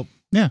 Nope.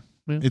 Yeah,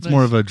 It's nice.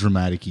 more of a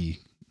dramatic-y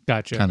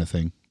gotcha. kind of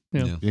thing.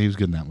 Yeah. Yeah. Yeah, he was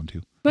good in that one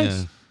too. Nice.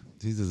 Yeah.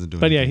 He doesn't do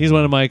But yeah, anything he's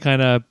one of wrong. my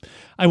kind of.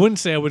 I wouldn't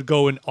say I would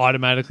go and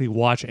automatically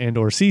watch and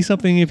or see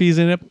something if he's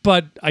in it,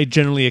 but I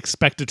generally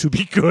expect it to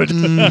be good.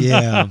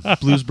 Yeah.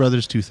 Blues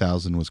Brothers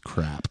 2000 was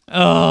crap.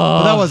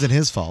 But that wasn't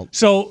his fault.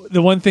 So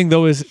the one thing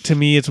though is, to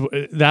me, it's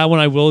that one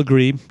I will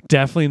agree,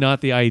 definitely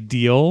not the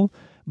ideal.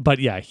 But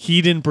yeah,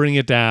 he didn't bring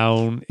it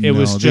down. It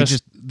was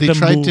just they the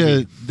tried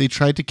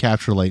movie. to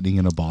capture lightning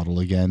in a bottle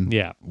again.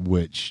 Yeah.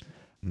 Which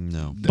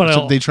No. But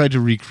so I'll- they tried to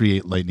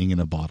recreate lightning in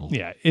a bottle.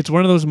 Yeah, it's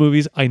one of those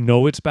movies. I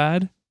know it's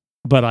bad,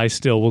 but I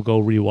still will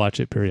go rewatch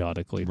it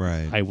periodically.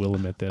 Right. I will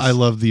admit this. I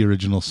love the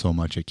original so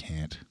much I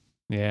can't.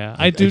 Yeah,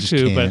 I I do just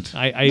too. can't. But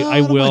I No, I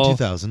don't mind will.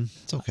 2000.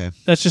 It's okay.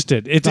 That's just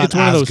it. It's Not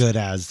one of as those. good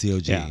as the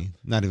OG. Yeah.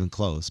 Not even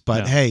close.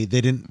 But No. hey, they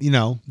didn't. The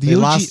They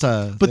OG lost.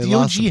 But they the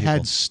lost some OG had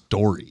people.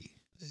 story.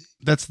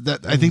 That's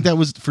that. I think that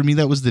was for me.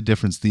 That was the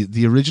difference.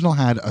 The original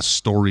had a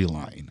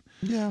storyline.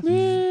 Yeah.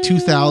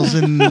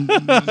 2000.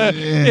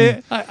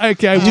 I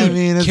I would.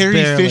 mean, it's Carrie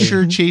barely-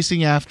 Fisher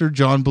chasing after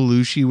John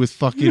Belushi with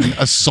fucking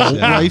assault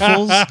Yeah.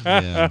 rifles.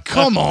 Yeah.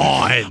 Come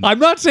on. I'm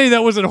not saying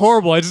that wasn't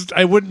horrible.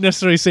 I wouldn't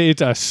necessarily say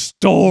it's a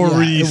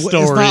story. Yeah, it's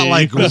story. not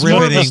like It's more of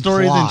a riveting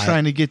story plot. than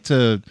trying to get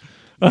to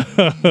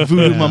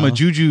Voodoo Yeah. Mama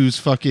Juju's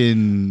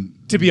fucking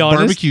To be honest,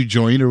 barbecue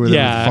joint or whatever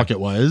yeah. the fuck it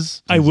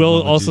was. I will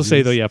Mama also say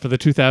Juju's. though, yeah, for the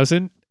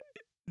 2000,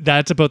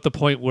 that's about the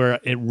point where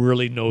it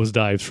really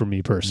nosedives for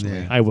me personally.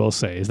 Yeah. I will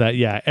say is that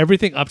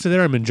everything up to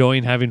there I'm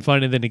enjoying, having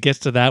fun, and then it gets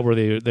to that where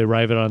they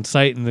arrive it on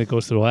site and it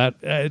goes through that.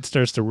 It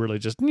starts to really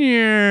just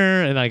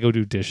and I go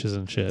do dishes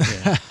and shit.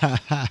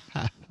 Yeah.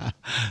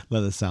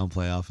 Let the sound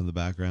play off in the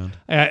background.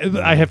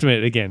 I have to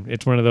admit, again,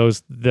 it's one of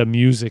those the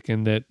music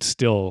and that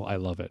still I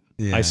love it.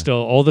 Yeah. I still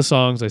all the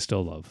songs I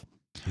still love.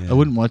 Yeah. I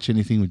wouldn't watch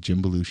anything with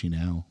Jim Belushi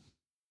now.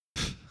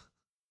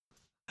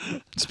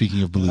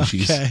 Speaking of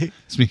Belushi's, Okay.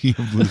 speaking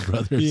of Blues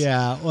Brothers,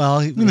 Yeah. Well,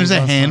 I mean, there's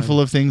a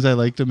handful of things I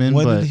liked him in,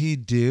 What but did he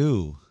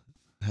do?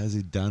 Has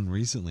he done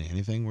recently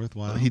anything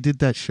worthwhile? he did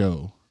that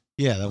show,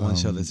 Yeah, that one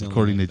show that's the only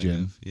according one I to think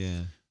Jim. of. Yeah.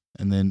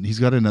 and then he's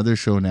got another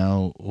show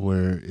now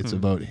where it's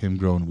about him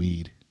growing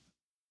weed.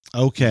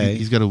 Okay.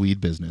 He's got a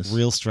weed business.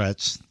 Real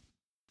stretch.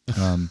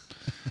 But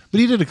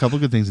he did a couple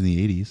good things in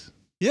the 80s.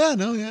 Yeah.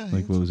 No. Yeah.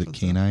 Like, what was it, Fun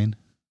stuff. Canine?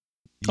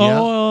 Yeah.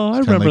 Oh, I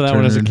It's kinda remember like that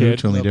one as a Turner and kid.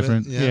 Hooch, only A little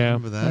different. bit. Yeah. I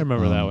remember that. I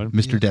remember that one.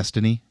 Mr. Yeah.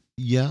 Destiny.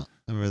 Yeah.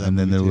 I remember that. And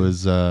then movie there too.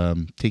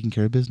 was Taking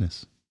Care of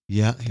Business.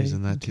 Yeah, he was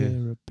in that too.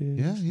 Taking care of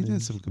Yeah, he did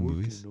business, some good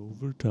movies.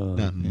 working overtime.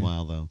 Not in a Yeah.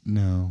 while though.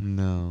 No.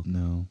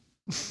 No.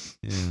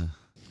 Yeah.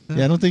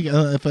 Yeah, I don't think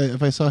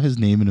if I saw his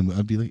name in him,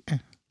 I'd be like,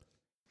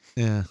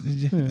 Yeah.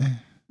 Yeah.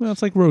 Well,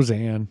 it's like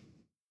Roseanne.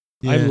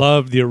 I Yeah.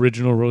 love the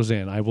original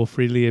Roseanne. I will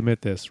freely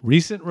admit this.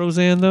 Recent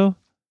Roseanne, though,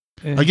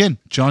 Again,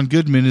 John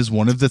Goodman is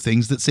one of the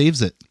things that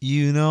saves it.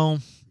 You know,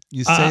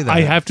 You say that.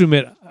 I have to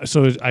admit,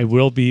 so I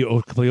will be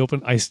completely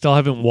open. I still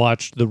haven't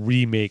watched the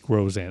remake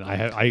Roseanne.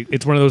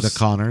 It's one of those. The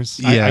Connors.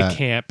 I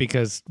can't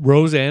because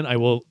Roseanne. I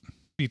will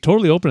be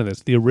totally open to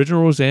this. The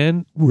original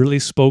Roseanne really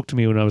spoke to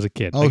me when I was a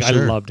kid. Oh, I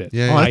sure. loved it.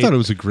 Yeah, I thought it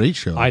was a great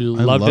show. I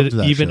loved it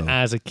that even show.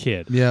 as a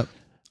kid. Yep.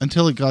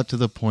 Until it got to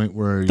the point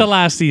where The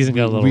last season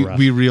got a little rough.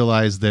 we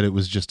realized that it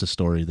was just a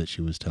story that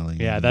she was telling.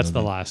 Yeah, and, that's you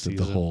know, the last the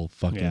season. whole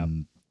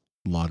fucking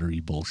lottery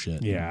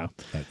bullshit. Yeah. and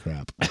that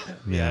crap.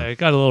 Yeah, it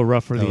got a little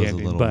rough for That the was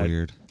ending, a little but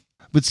weird.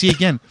 But see,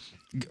 again,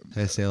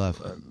 Hey, stay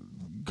alive.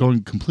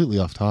 going completely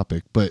off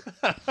topic, but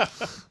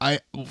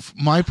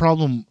my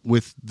problem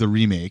with the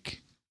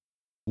remake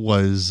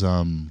was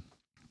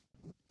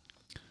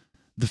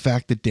the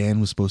fact that Dan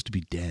was supposed to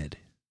be dead.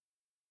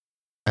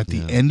 At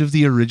the end of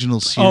the original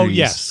series,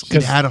 yes,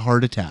 he had a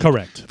heart attack.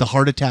 correct. The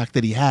heart attack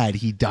that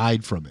he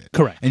died from it.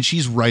 Correct. And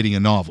she's writing a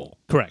novel.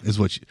 Correct. Is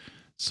what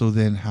so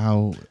then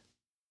how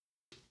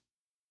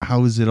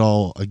is it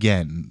all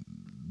again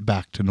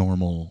back to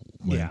normal?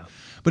 Yeah.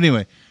 But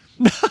anyway,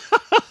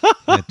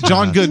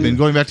 John Goodman,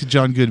 going back to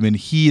John Goodman,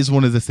 he is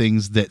one of the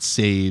things that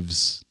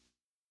saves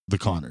the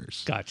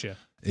Connors. Gotcha.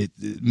 It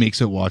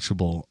makes it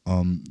watchable.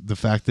 The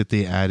fact that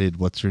they added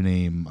what's her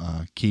name,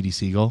 Katie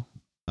Siegel,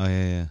 Oh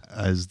yeah,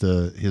 as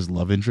his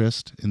love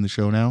interest in the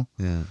show now.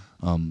 yeah.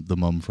 The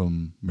mom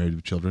from Married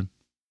with Children.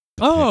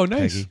 Oh,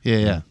 nice. Peggy.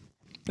 Yeah.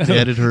 They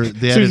added her.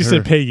 They As soon added as you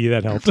her. said Peggy,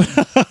 that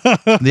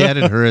helped. They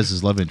added her as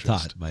his love interest.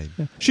 Thought my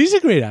She's a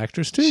great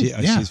actress too.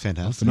 she's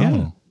fantastic.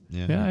 Phenomenal.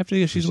 Yeah. Yeah, I have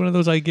to. She's one of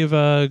those I give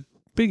a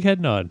big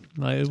head nod.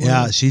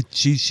 Yeah, she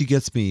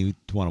gets me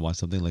to want to watch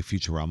something like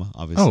Futurama,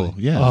 obviously. Oh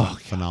yeah. Oh,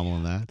 Phenomenal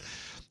in that.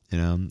 You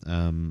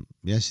know,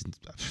 she's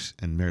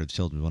and Married with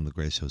Children is one of the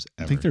greatest shows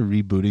ever. I think they're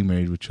rebooting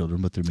Married with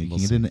Children, but they're making We'll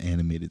it see. an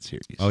animated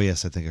series. Oh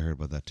yes, I think I heard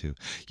about that too.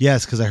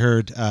 Yes, because I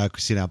heard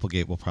Christina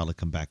Applegate will probably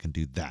come back and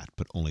do that,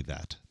 but only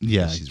that.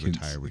 yeah. she's I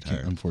can't-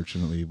 retired.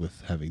 Unfortunately, with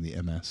having the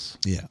MS,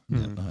 Yeah,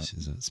 Mhm.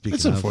 she's speaking.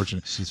 It's of,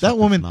 unfortunate. She's That fucking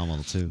woman-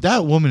 phenomenal too.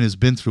 that woman has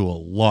been through a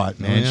lot,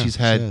 man. Oh, yeah, She's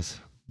had she is.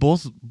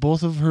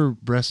 both of her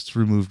breasts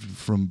removed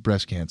from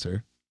breast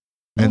cancer,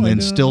 Oh, and I then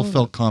didn't still know that.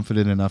 felt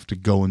confident enough to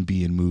go and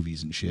be in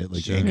movies and shit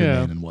like Sure. Anchorman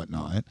Yeah. and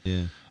whatnot.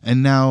 Yeah.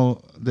 And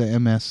now the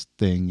MS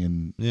thing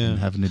and Yeah.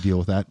 having to deal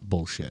with that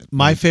bullshit.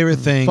 My Like, favorite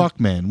thing fuck,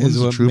 man, is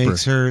was a what trooper.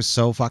 makes her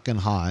so fucking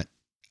hot.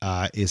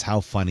 Is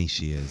how funny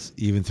she is.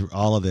 Even through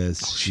all of this,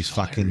 she's she's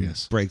fucking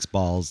hilarious. breaks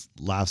balls,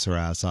 laughs her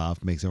ass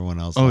off, makes everyone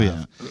else Oh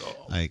laugh. yeah.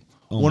 Like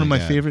oh One of my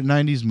God. favorite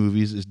 '90s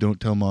movies is "Don't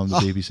Tell Mom the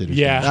Babysitter's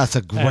yeah. Dead." That's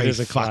a That great is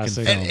a fucking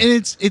classic. film. And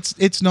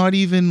it's not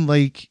even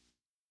like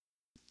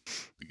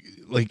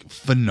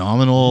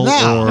phenomenal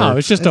No. or No,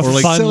 it's just a or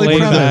like fun silly laid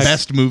one of the premise. back.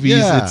 best movies.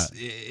 Yeah.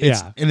 It's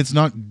Yeah. and it's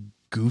not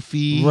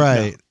goofy,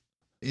 Right.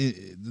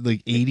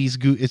 like '80s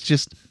It's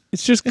just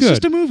It's just it's good.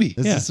 just a movie.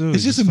 It's Yeah. just a movie.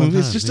 It's just a fun movie.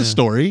 It's time. just Yeah. a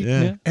story,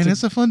 Yeah. Yeah. and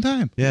it's a fun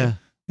time. Yeah.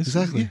 It's,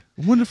 Exactly.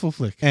 yeah, wonderful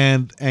flick.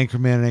 And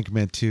Anchorman and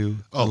Anchorman 2.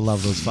 I Oh.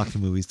 love those fucking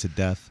movies to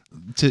death.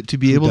 To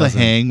be Who able to doesn't?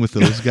 hang with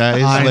those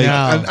guys, I like,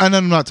 know. and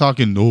I'm not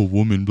talking no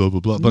woman, blah blah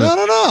blah, but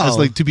no. it's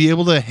like to be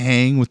able to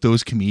hang with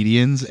those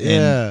comedians and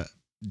yeah.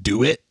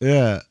 do it,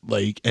 Yeah.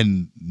 like,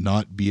 and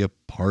not be a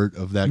part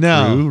of that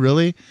No. crew,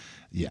 really.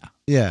 Yeah.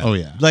 Yeah. Oh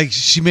yeah. Like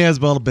she may as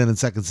well have been in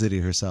Second City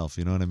herself.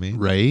 You know what I mean?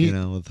 Right. You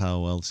know, with how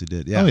well she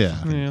did. Yeah. Oh, yeah.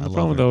 fucking- Yeah, I the love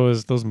problem with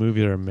her. those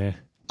movies are meh.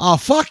 Oh,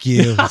 fuck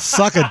you.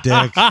 Suck a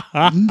dick.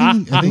 I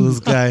This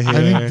guy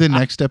here. I think the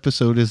next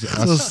episode is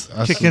us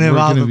kicking him we're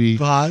out gonna of the be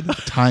pod.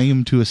 tying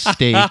him to a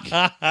stake,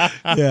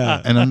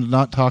 Yeah. and I'm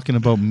not talking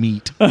about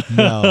meat.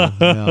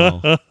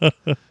 No.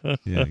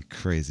 Yeah,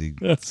 crazy.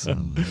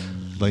 Son of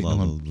a- Lighting love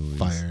him those on movies.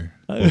 fire.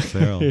 Will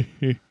Ferrell.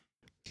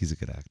 He's a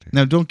good actor.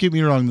 Now, don't get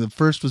me wrong. The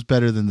first was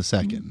better than the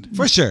second.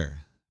 For sure.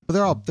 But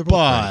they're both great.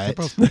 They're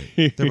both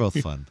great. They're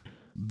both fun.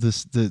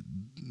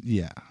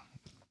 Yeah.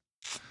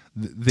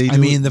 They I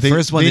mean, the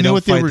first one they knew don't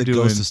what they fight were the doing.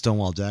 ghost of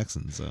Stonewall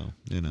Jackson, so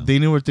you know. They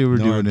knew what they were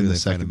Nor doing do in they the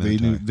fight a second.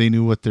 Minotaur. They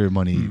knew what their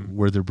money,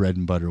 where their bread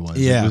and butter was.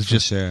 Yeah, it was for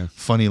just sure.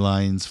 funny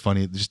lines,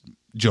 just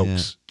jokes.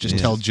 Yeah. Just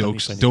Yeah. tell Funny,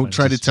 jokes. funny, Don't funny.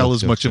 try to Just tell joke,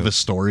 as joke, much of a joke.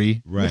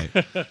 story. Right.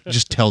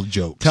 Just tell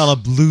jokes. Tell a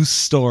loose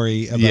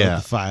story about Yeah.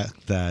 the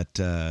fact that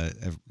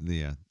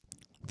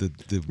the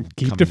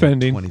Keep coming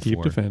defending. 24.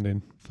 Keep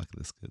defending. Fuck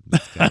this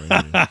guy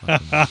right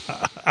here.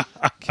 Fucking-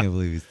 can't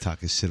believe he's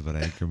talking shit about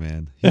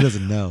Anchorman. He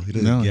doesn't know. He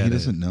doesn't No, get he it.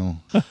 doesn't know.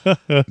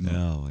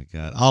 Oh my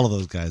god. All of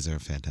those guys are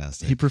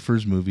fantastic. He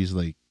prefers movies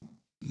like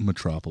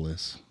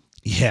Metropolis,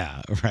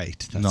 yeah, right.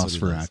 That's what he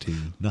loves.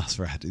 Nosferatu,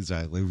 Nosferatu,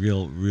 exactly.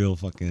 Real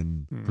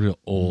fucking real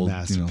old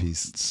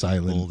masterpiece.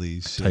 silent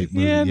Oldie shit. type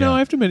movie. Yeah, no, I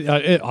have to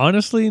admit,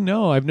 honestly,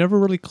 no, I've never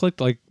really clicked.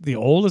 Like the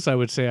oldest I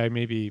would say I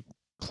maybe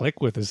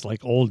click with is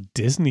like old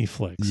Disney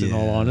flicks. In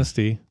all Yeah.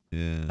 honesty,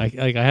 Yeah. I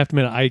have to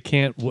admit, I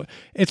can't.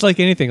 It's like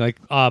anything. Like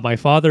my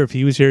father, if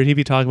he was here, he'd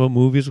be talking about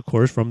movies, of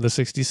course, from the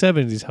 60s,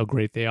 70s, how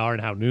great they are,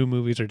 and how new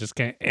movies are just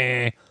kind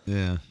of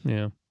Yeah.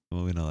 Yeah.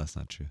 Well, we know that's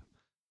not true.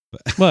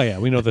 Well, yeah,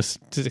 we know the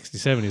 60s,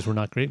 70s were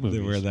not great movies.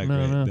 They were that No,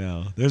 great. no.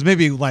 No. There's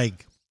maybe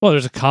like Well,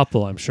 there's a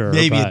couple, I'm sure.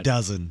 maybe but a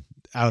dozen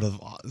out of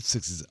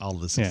 60s, all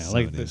of the 60s. Yeah,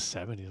 like the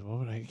 70s.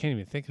 70s. I can't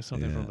even think of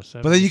something from the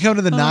 70s. But then you come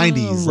to the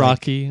 90s.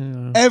 Rocky.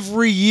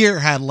 Every year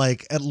had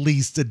like at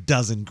least a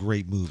dozen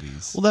great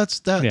movies. Well,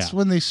 that's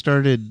when they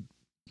started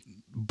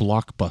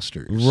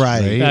blockbusters.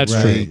 Right. That's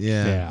right, true.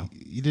 Yeah.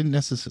 You didn't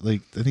necessarily,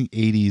 like, I think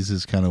 80s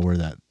is kind of where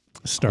that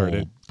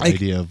started. whole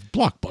idea of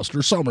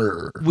blockbuster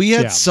summer. We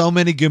had so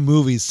many good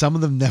movies. Some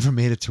of them never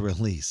made it to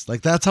release.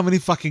 Like, that's how many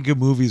fucking good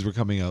movies were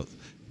coming out.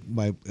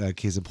 My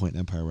case in point,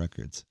 Empire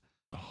Records.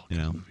 You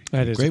know,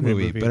 that is great a great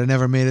movie, but it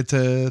never made it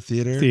to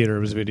theater. Theater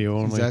was video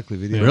only. Exactly,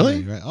 video. Really?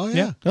 Only, right? Oh yeah.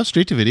 Yeah. That's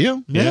straight to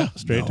video? Yeah,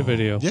 straight to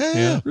video.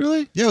 Yeah.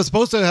 Really? Yeah, it was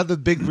supposed to have the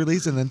big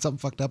release, and then something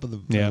fucked up at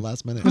the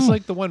last minute. It's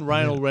like the one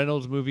Ryan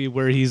Reynolds movie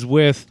where he's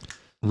with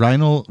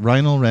Rhino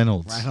Reynolds. Ryan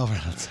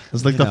Reynolds. It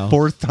was like the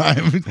fourth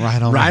time.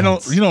 Rhino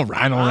Reynolds. You know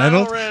Rhino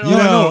Reynolds? Reynolds. You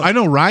know, I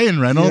know Ryan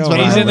Reynolds, but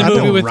he's in the I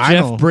movie know with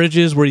Rhino. Jeff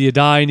Bridges where you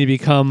die and you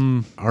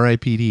become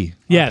R.I.P.D.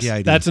 Yes,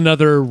 RPID. that's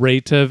another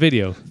rate to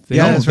video thing.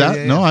 Yeah, No, that's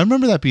right, no, I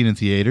remember that being in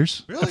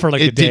theaters. Really? for like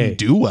a It day. didn't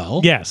do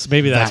well. Yes,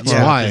 maybe that's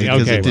why,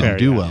 because Okay, it didn't fair,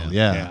 do yeah. well.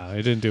 Yeah. Yeah,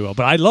 it didn't do well,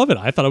 but I love it.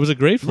 I thought it was a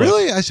great flick.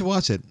 Really? I should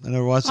watch it. I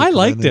never watched it. I 'cause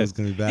liked knew it. was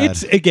going to be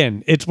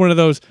bad. It's one of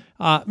those.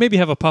 Maybe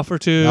have a puff or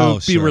two. Oh,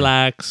 be sure.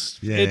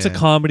 relaxed. Yeah, it's a yeah.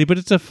 comedy, but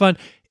it's a fun.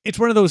 It's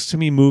one of those to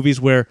me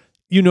movies where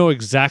you know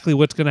exactly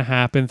what's going to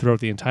happen throughout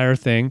the entire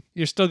thing.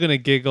 You're still going to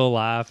giggle,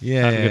 laugh,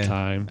 have a good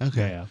time.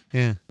 Okay.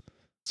 Yeah.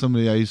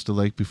 Somebody I used to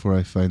like before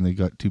I finally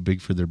got too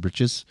big for their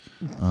britches,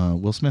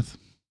 Will Smith.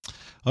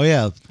 Oh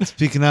yeah.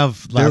 Speaking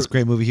of last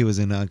great movie he was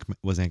in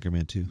was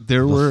Anchorman 2.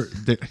 There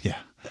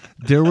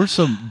were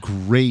some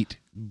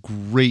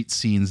great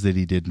scenes that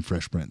he did in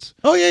Fresh Prince.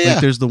 Oh yeah,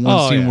 Like there's the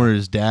one scene yeah. where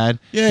his dad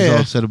Yeah, he's yeah. all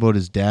upset about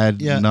his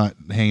dad Yeah. not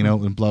hanging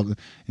out and blah, blah, and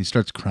he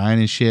starts crying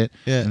and shit.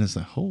 Yeah. And it's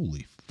like,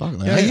 holy fuck.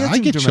 Like, Yeah, he had I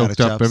some get dramatic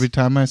choked up chops. every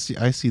time I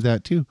see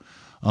that too.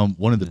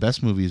 One of the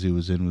best movies he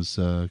was in was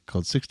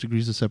called 6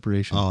 Degrees of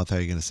Separation. Oh, I thought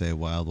you were gonna say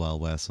Wild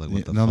Wild West. Like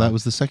what the no, fuck? that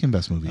was the second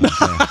best movie.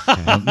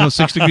 Okay. No,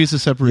 6 Degrees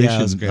of Separation. Yeah,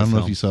 it was a I great don't know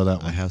if film. you saw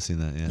that I one. have seen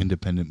that. Yeah.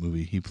 Independent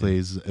movie. He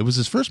plays. It was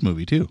his first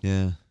movie too.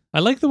 Yeah. I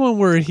like the one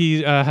where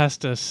he has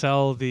to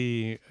sell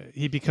he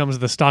becomes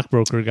the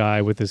stockbroker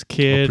guy with his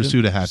kid.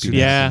 Pursuit of Happiness.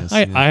 Yeah,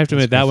 Happiness, I have to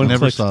admit that one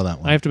Never clicked. saw that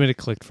one. I have to admit it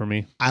clicked for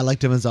me. I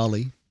liked him as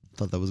Ali.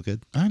 Thought that was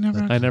good. I never.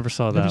 I never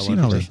saw Never that seen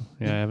one. Ali.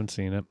 Yeah, I haven't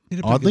seen it. He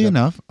did a pretty Oddly good job.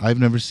 enough, I've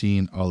never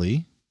seen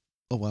Ali,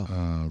 Oh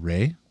wow.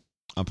 Ray,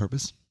 On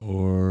purpose?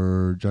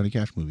 or Johnny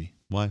Cash movie.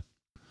 Why?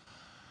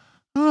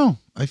 I don't know.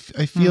 I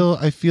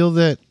feel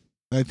that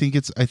I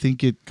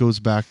think it goes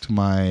back to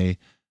my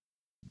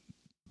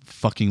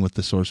fucking with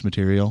the source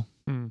material.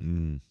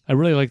 I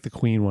really like the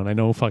Queen one. I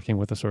know fucking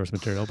with the source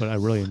material, but I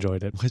really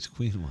enjoyed it. Which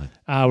Queen one?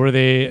 Where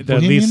the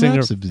Bohemian lead singer,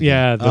 Rhapsody.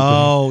 yeah.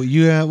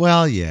 Yeah.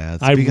 Well, yeah.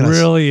 I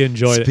really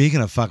enjoyed it.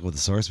 Speaking of fuck with the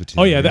source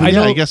material. Oh, yeah, I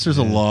know- guess there's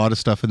a lot of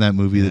stuff in that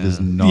movie that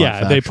is not.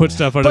 Yeah, they put factual.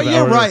 stuff out But of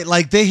you're order. right.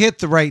 Like they hit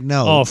the right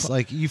notes. Oh,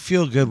 like you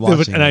feel good Yeah, but-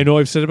 watching. and I it. know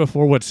I've said it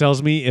before. What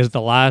sells me is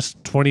the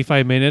last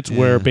 25 minutes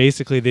where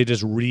basically they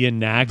just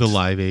reenact The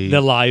Live Aid.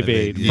 the Live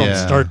Aid from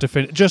Yeah. start to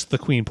finish. Just the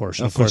Queen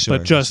portion, Oh, of for course, sure,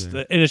 but just for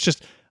sure. and it's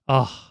just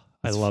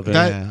I love it.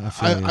 That, Yeah, I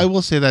feel you. I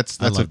will say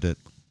that's I a loved it.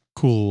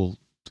 cool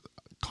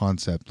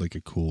concept, like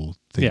a cool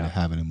thing Yeah. to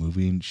have in a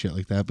movie and shit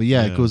like that. But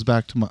yeah, Yeah. it goes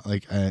back to my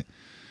like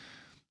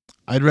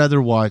I'd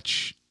rather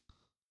watch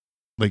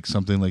like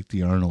something like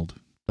the Arnold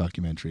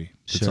documentary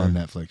that's Sure. on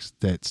Netflix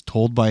that's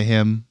told by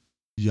him,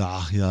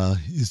 Yeah.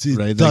 Is it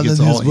right? done Like it's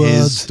in all his words?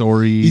 his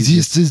story. It's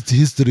just his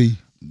history.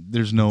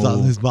 There's Done in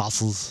no, his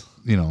muscles.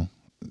 you know,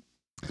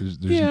 there's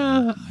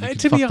Yeah, you can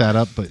to fuck be that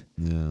up, but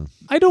Yeah.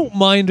 I don't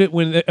mind it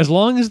when, as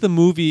long as the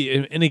movie,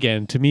 and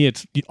again, to me,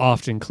 it's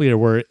often clear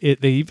where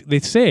they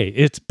say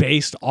it's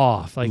based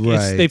off, like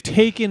Right. they've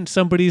taken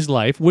somebody's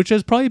life, which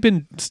has probably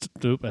been,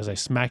 as I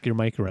smack your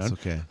mic around,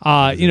 It's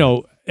okay. you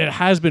know, it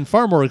has been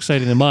far more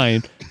exciting than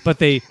mine, but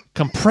they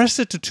compress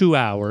it to 2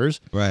 hours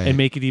Right. and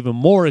make it even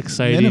more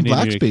exciting. Men in and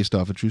Black's unique. based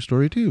off a true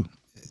story too.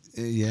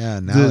 Yeah.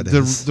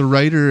 Nowadays. The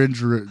writer and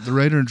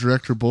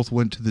director both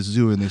went to the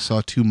zoo and they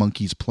saw two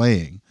monkeys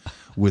playing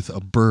with a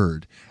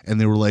bird, and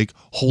they were like,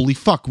 "Holy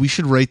fuck, we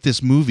should write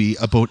this movie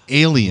about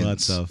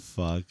aliens." What the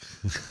fuck?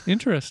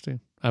 Interesting.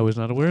 I was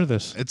not aware of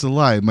this. It's a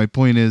lie. My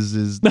point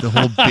is the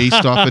whole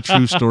based off a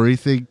true story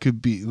thing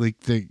could be like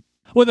the.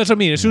 Well, that's what I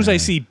mean. As soon as I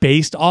see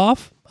based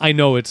off, I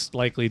know it's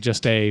likely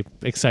just a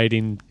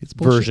exciting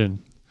bullshit. version.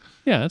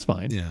 Yeah, that's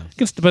fine. Yeah.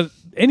 But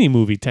any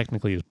movie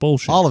technically is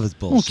bullshit. All of it's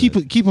bullshit.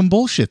 Well, keep them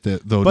bullshit though.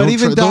 But Don't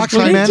even don't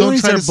documentaries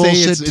try are to say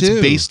bullshit it's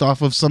too. based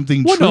off of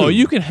something Well, true. no,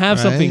 you can have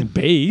something Right.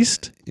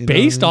 based. You know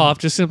Based what I mean? off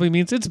just simply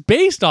means it's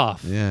based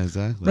off. Yeah,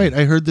 exactly. Right,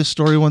 I heard this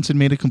story once and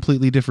made a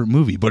completely different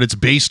movie, but it's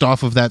based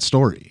off of that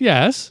story.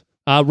 Yes.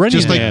 Running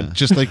Just Man. like,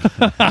 just like,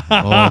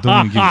 oh,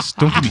 don't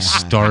get me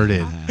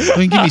started. Don't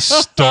even get me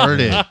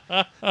started.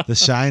 The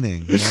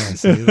Shining. Yeah,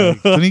 see,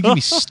 like, Don't even get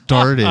me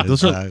started.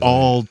 Those are Exactly.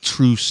 all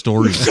true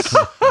stories.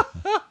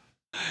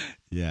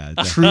 Yeah.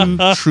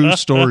 True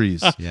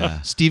stories.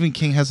 Yeah. Stephen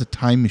King has a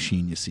time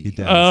machine, you see. He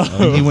does.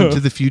 And he went to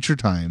the future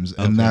times,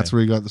 and Okay. that's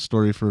where he got the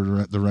story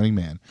for The Running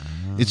Man.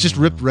 It's just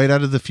ripped right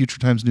out of the Future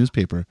Times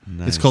newspaper.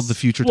 Nice. It's called the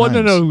Future Well,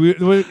 Times. no.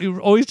 We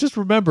always just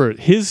remember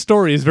his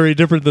story is very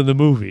different than the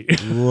movie.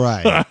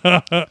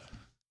 Right.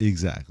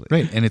 Exactly.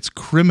 Right, and it's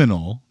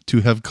criminal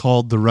to have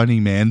called The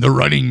Running Man The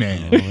Running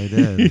Man. Oh, I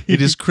did.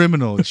 It is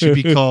criminal. It should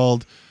be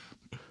called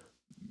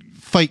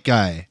Fight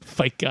Guy.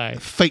 Fight guy.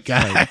 Fight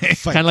Guy.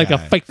 Fight Kind of like a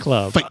guy. fight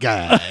club. Fight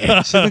Guy.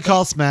 Should have been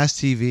called Smash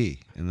TV,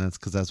 and that's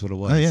because that's what it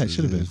was. Oh, yeah, it was-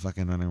 should have was been.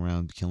 fucking running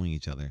around killing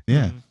each other.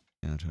 Yeah.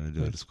 Trying to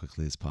do it as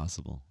quickly as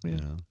possible. Yeah. You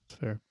know. That's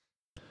fair.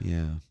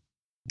 Yeah.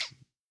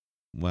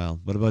 Well,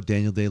 what about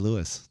Daniel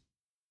Day-Lewis?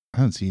 I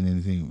haven't seen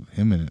anything with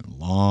him in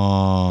a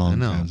long I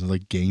know. time. It's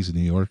like Gangs of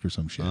New York or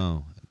some shit.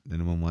 Oh,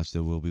 anyone watch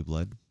There Will Be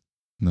Blood?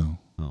 No.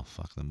 Oh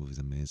fuck, that movie's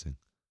amazing.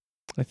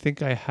 I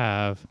think I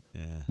have.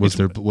 Yeah. Was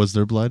there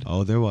blood?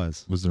 Oh, there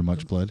was. Was there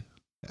much blood?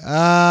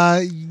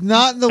 Not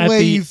in the At way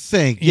the- you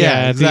think. Yeah, Yeah,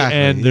 at exactly.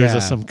 the end, there's yeah.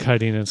 some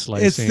cutting and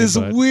slicing. It's this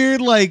but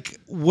weird like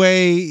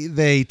way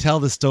they tell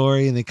the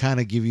story, and they kind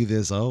of give you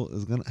this. Oh,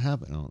 it's gonna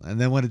happen, oh. And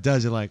then when it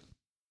does, you're like,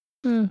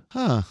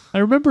 huh? I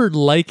remember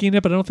liking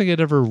it, but I don't think I'd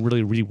ever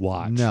really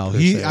rewatched. No, per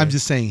he. se. I'm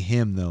just saying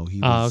him though.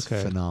 He Ah, was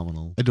okay.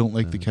 phenomenal. I don't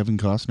like the Kevin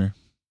Costner.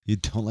 You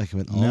don't like him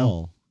at No.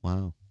 all.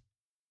 Wow.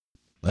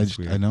 That's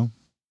weird. I know.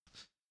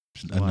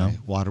 I know.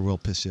 Why?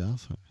 Waterworld pissed you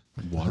off?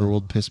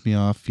 Waterworld pissed me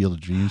off. Field of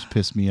Dreams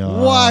pissed me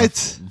off.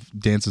 What?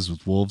 Dances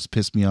with Wolves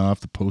pissed me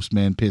off. The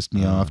Postman pissed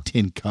me off.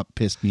 Tin Cup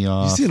pissed me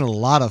off. You've seen a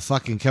lot of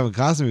fucking Kevin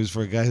Costner movies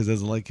for a guy who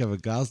doesn't like Kevin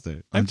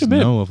Costner. I have to just admit-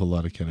 know of a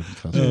lot of Kevin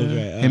Costner.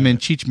 Okay, Him and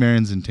Cheech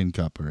Marin's in Tin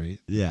Cup, right?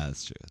 Yeah,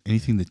 that's true.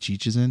 Anything that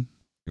Cheech is in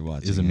You're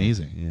watching is it.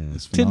 amazing. Yeah,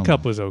 It's Tin phenomenal.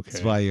 Cup was okay.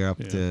 that's why you're up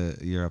Yeah.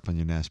 you're up on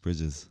your Nash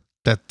Bridges.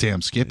 That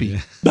damn Skippy.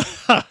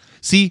 Yeah.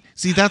 See,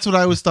 that's what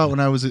I always thought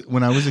when I was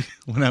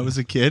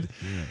a kid.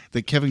 Yeah.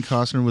 That Kevin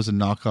Costner was a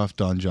knockoff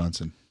Don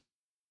Johnson.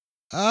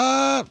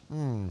 I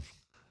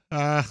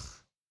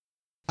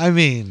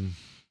mean,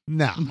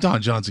 no.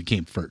 Don Johnson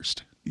came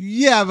first.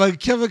 Yeah, but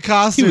Kevin He was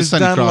Costner's Sonny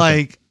done Crockett.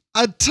 like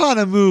a ton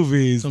of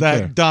movies Okay.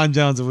 that Don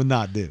Johnson would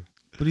not do.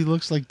 But he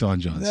looks like Don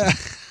Johnson.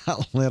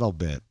 A little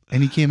bit.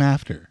 And he came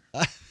after.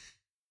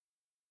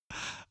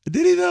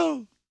 Did he though?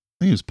 I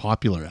think he was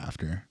popular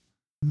after.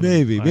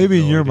 Maybe. I have Maybe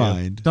in no your idea.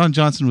 mind. Don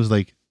Johnson was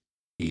like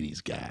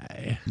 80s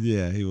guy.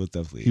 Yeah, he was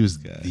definitely. He was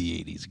this guy.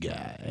 the 80s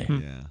guy.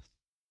 Yeah.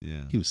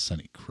 Yeah. He was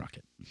Sonny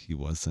Crockett. He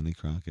was Sonny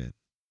Crockett.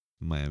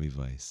 Miami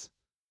Vice.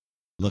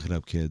 Look it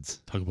up,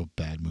 kids. Talk about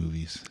bad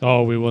movies.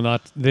 Oh, we will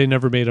not. They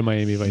never made a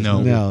Miami Vice No.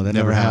 movie. No, that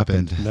never never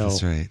happened. happened. No.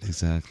 That's right.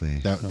 Exactly.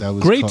 That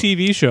was Great called-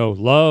 TV show.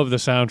 Love the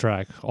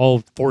soundtrack.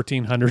 All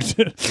 1400s.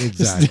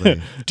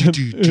 Exactly.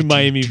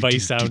 Miami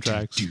Vice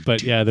soundtracks.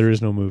 But yeah, there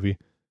is no movie.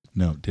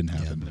 No, it didn't Yeah,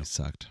 happen. but it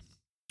sucked.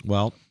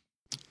 Well,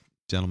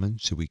 gentlemen,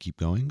 should we keep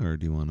going or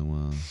do you want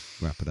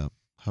to wrap it up?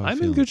 How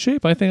I'm in good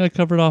shape. I think I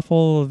covered off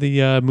all of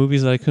the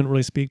movies that I couldn't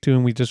really speak to,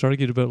 and we just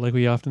argued about like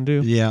we often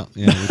do. Yeah,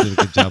 we did a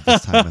good job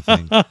this time, I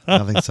think.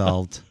 Nothing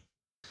solved.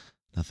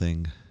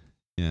 Nothing.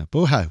 Yeah,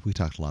 but we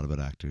talked a lot about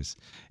actors.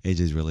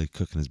 AJ's really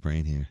cooking his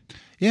brain here.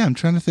 Yeah, I'm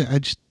trying to think.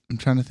 I'm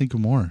trying to think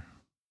of more.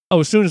 Oh,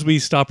 as soon as we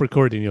stop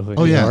recording, you'll think.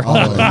 Oh, yeah. more.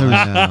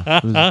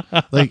 Oh, and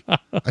Yeah. Like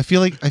I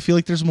feel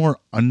like there's more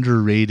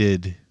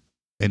underrated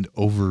and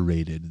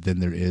overrated than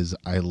there is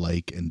I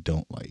like and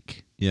don't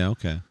like. Yeah,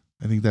 okay.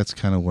 I think that's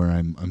kind of where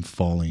I'm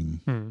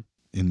falling Hmm.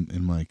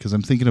 in my, because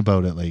I'm thinking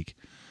about it like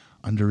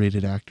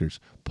underrated actors.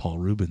 Paul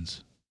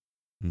Rubens,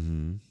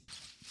 Mm-hmm.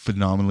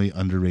 phenomenally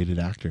underrated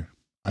actor.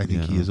 I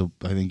think Yeah.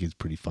 I think he's a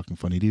pretty fucking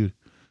funny dude.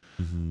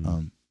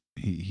 Mm-hmm.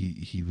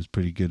 He was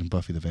pretty good in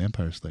Buffy the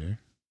Vampire Slayer.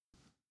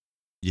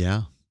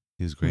 Yeah,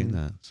 he was great in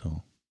that.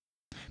 So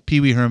Pee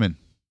Wee Herman.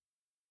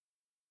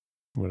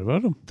 What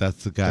about him?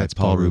 That's the guy. That's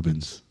Paul Paul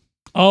Rubens.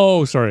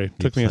 Oh, sorry.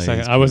 Took me a plays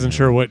second. I wasn't Pee-wee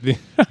sure what.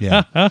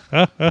 Yeah.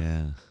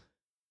 Yeah.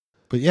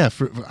 But yeah,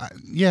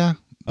 yeah.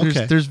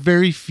 Okay. There's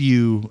very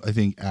few, I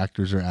think,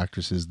 actors or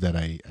actresses that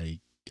I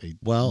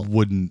Well,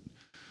 wouldn't.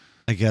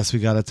 I guess we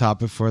got a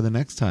topic for the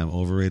next time: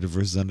 overrated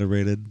versus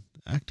underrated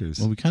actors.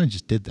 Well, we kind of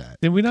just did that.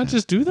 Did we not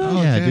just do that?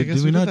 Oh, yeah, okay, I guess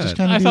did we we not did just that.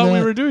 kind of I do thought that?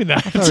 we were doing I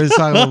thought we that. were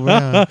talking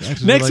about,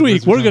 actors Next like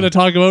week, this, we're going to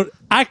talk about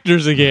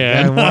actors Yeah,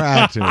 again. more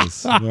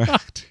actors. More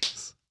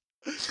actors.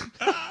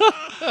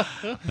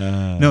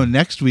 No,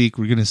 next week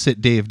we're gonna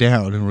sit Dave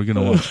down and we're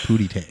gonna watch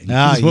Pootie Tang.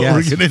 Ah, That's what yes,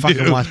 we're gonna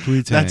fucking do. watch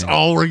Pootie Tang. That's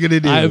all we're gonna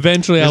do.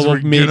 Eventually, I is will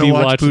we're maybe gonna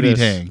watch Pootie this.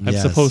 Tang. I'm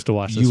Yes. supposed to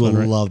watch this You one,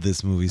 will right? love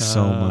this movie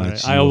so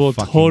much. I You will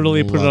fucking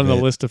totally put it on the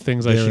love list of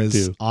things I There should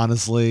is, do.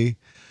 honestly,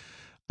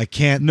 I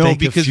can't No, think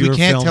because of fewer we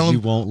can't films tell him you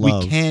won't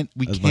love. we can't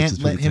as much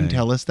as let Pootie him Tang.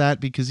 tell us that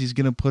because he's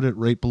gonna put it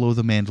right below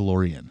the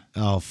Mandalorian.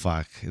 Oh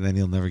fuck! Then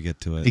you'll never get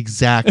to it.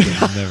 Exactly.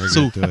 You'll never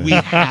So get to it. we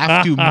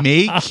have to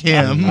make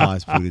him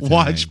Watch Pootie Tang.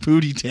 watch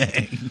Pootie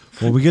Tang.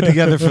 When we get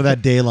together for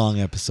that day-long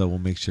episode, we'll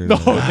make sure. Oh,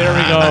 there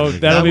we go. That'll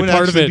That be would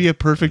part of actually it. be a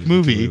perfect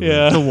movie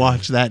Yeah. to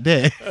watch that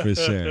day. for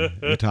sure.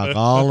 We talk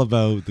all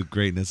about the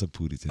greatness of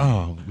Pootie Tang.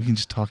 Oh, we can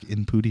just talk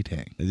in Pootie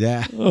Tang.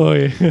 Yeah. Oh,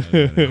 yeah.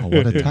 Oh,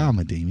 what a time,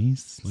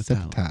 Damies. What a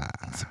time.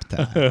 gossip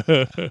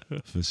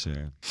time. For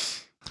sure.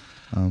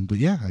 But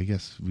yeah, I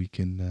guess we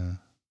can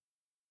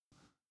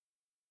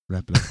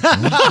wrap it up.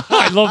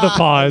 I love the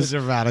pause.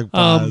 Dramatic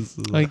pause.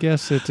 I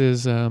guess it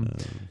is.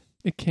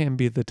 It can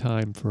be the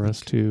time for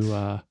us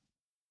to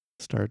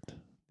start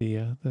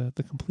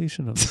the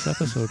completion of this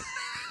episode.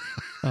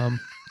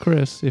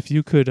 Chris, if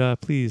you could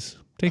please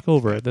take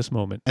over at this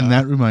moment. And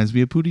that reminds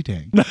me of Pootie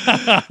Tang.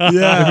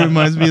 Yeah. It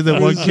reminds me of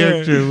that one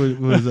character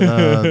was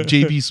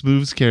JB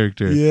Smooth's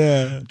character.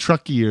 Yeah.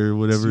 Truckee or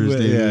whatever his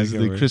name is.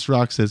 remember. Chris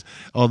Rock says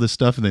all this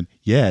stuff and then,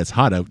 yeah, it's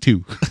hot out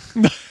too.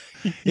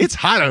 It's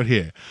hot out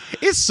here.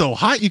 It's so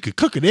hot you could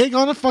cook an egg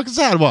on the fucking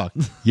sidewalk.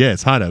 Yeah,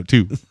 it's hot out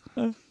too.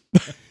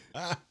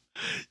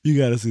 You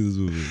got to see this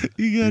movie.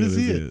 You gotta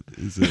see it.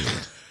 It's it.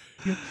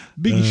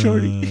 Biggie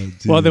Shorty.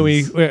 Well,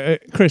 then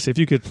Chris, if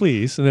you could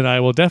please, and then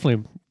I will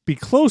definitely be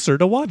closer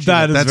to watching.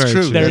 That is That's very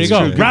true. There That's you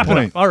go. true. Wrap Good it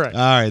point. up. All right.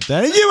 All right,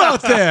 then. And you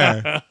out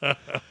there.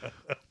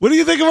 What do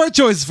you think of our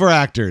choices for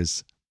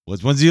actors?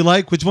 Which ones do you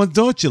like? Which ones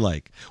don't you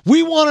like?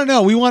 We want to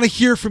know. We want to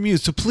hear from you.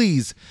 So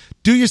please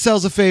do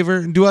yourselves a favor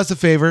and do us a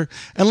favor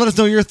and let us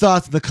know your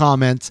thoughts in the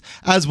comments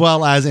as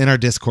well as in our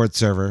Discord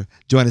server.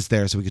 Join us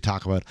there so we can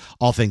talk about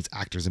all things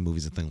actors and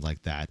movies and things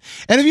like that.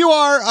 And if you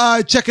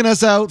are checking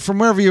us out from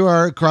wherever you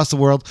are across the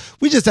world,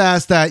 we just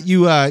ask that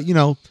you,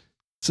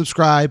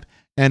 subscribe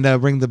and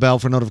ring the bell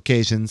for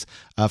notifications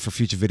for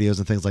future videos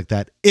and things like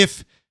that.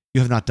 If you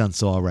have not done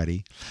so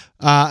already.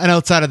 And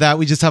outside of that,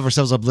 we just have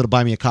ourselves a little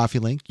Buy Me a Coffee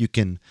link. You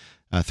can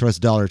throw us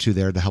 $1 or $2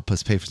 there to help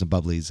us pay for some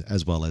bubblies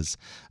as well as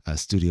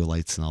studio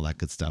lights and all that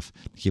good stuff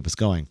to keep us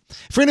going.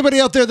 For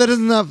anybody out there that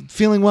isn't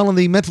feeling well in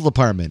the mental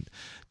department,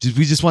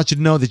 we just want you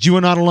to know that you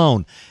are not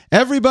alone.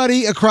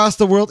 Everybody across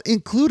the world,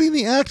 including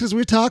the actors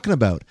we're talking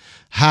about,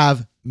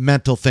 have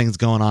mental things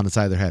going on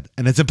inside their head.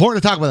 And it's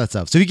important to talk about that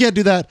stuff. So if you can't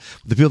do that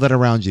with the people that are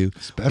around you.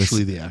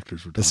 Especially the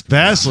actors we're talking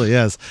Especially,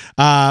 yes.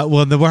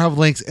 Well, then we'll have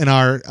links in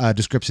our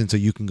description so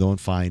you can go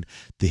and find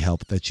the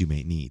help that you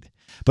may need.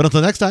 But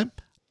until next time,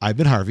 I've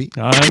been Harvey.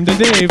 I'm the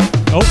Dave.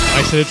 Oh,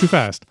 I said it too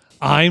fast.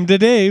 I'm the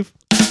Dave.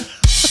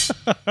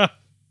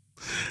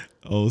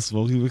 Oh,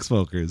 Smoking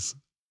McSmokers.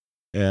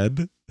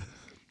 And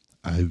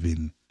I've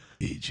been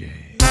AJ.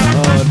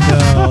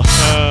 oh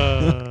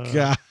no.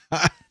 God.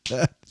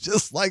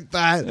 Just like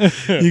that.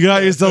 You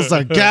got yourself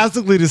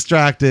sarcastically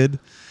distracted.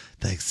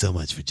 Thanks so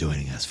much for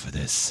joining us for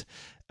this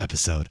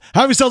episode.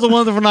 Have yourselves a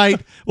wonderful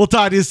night. We'll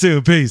talk to you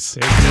soon. Peace.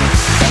 Take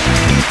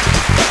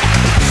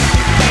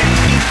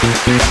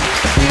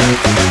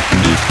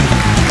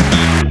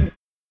care.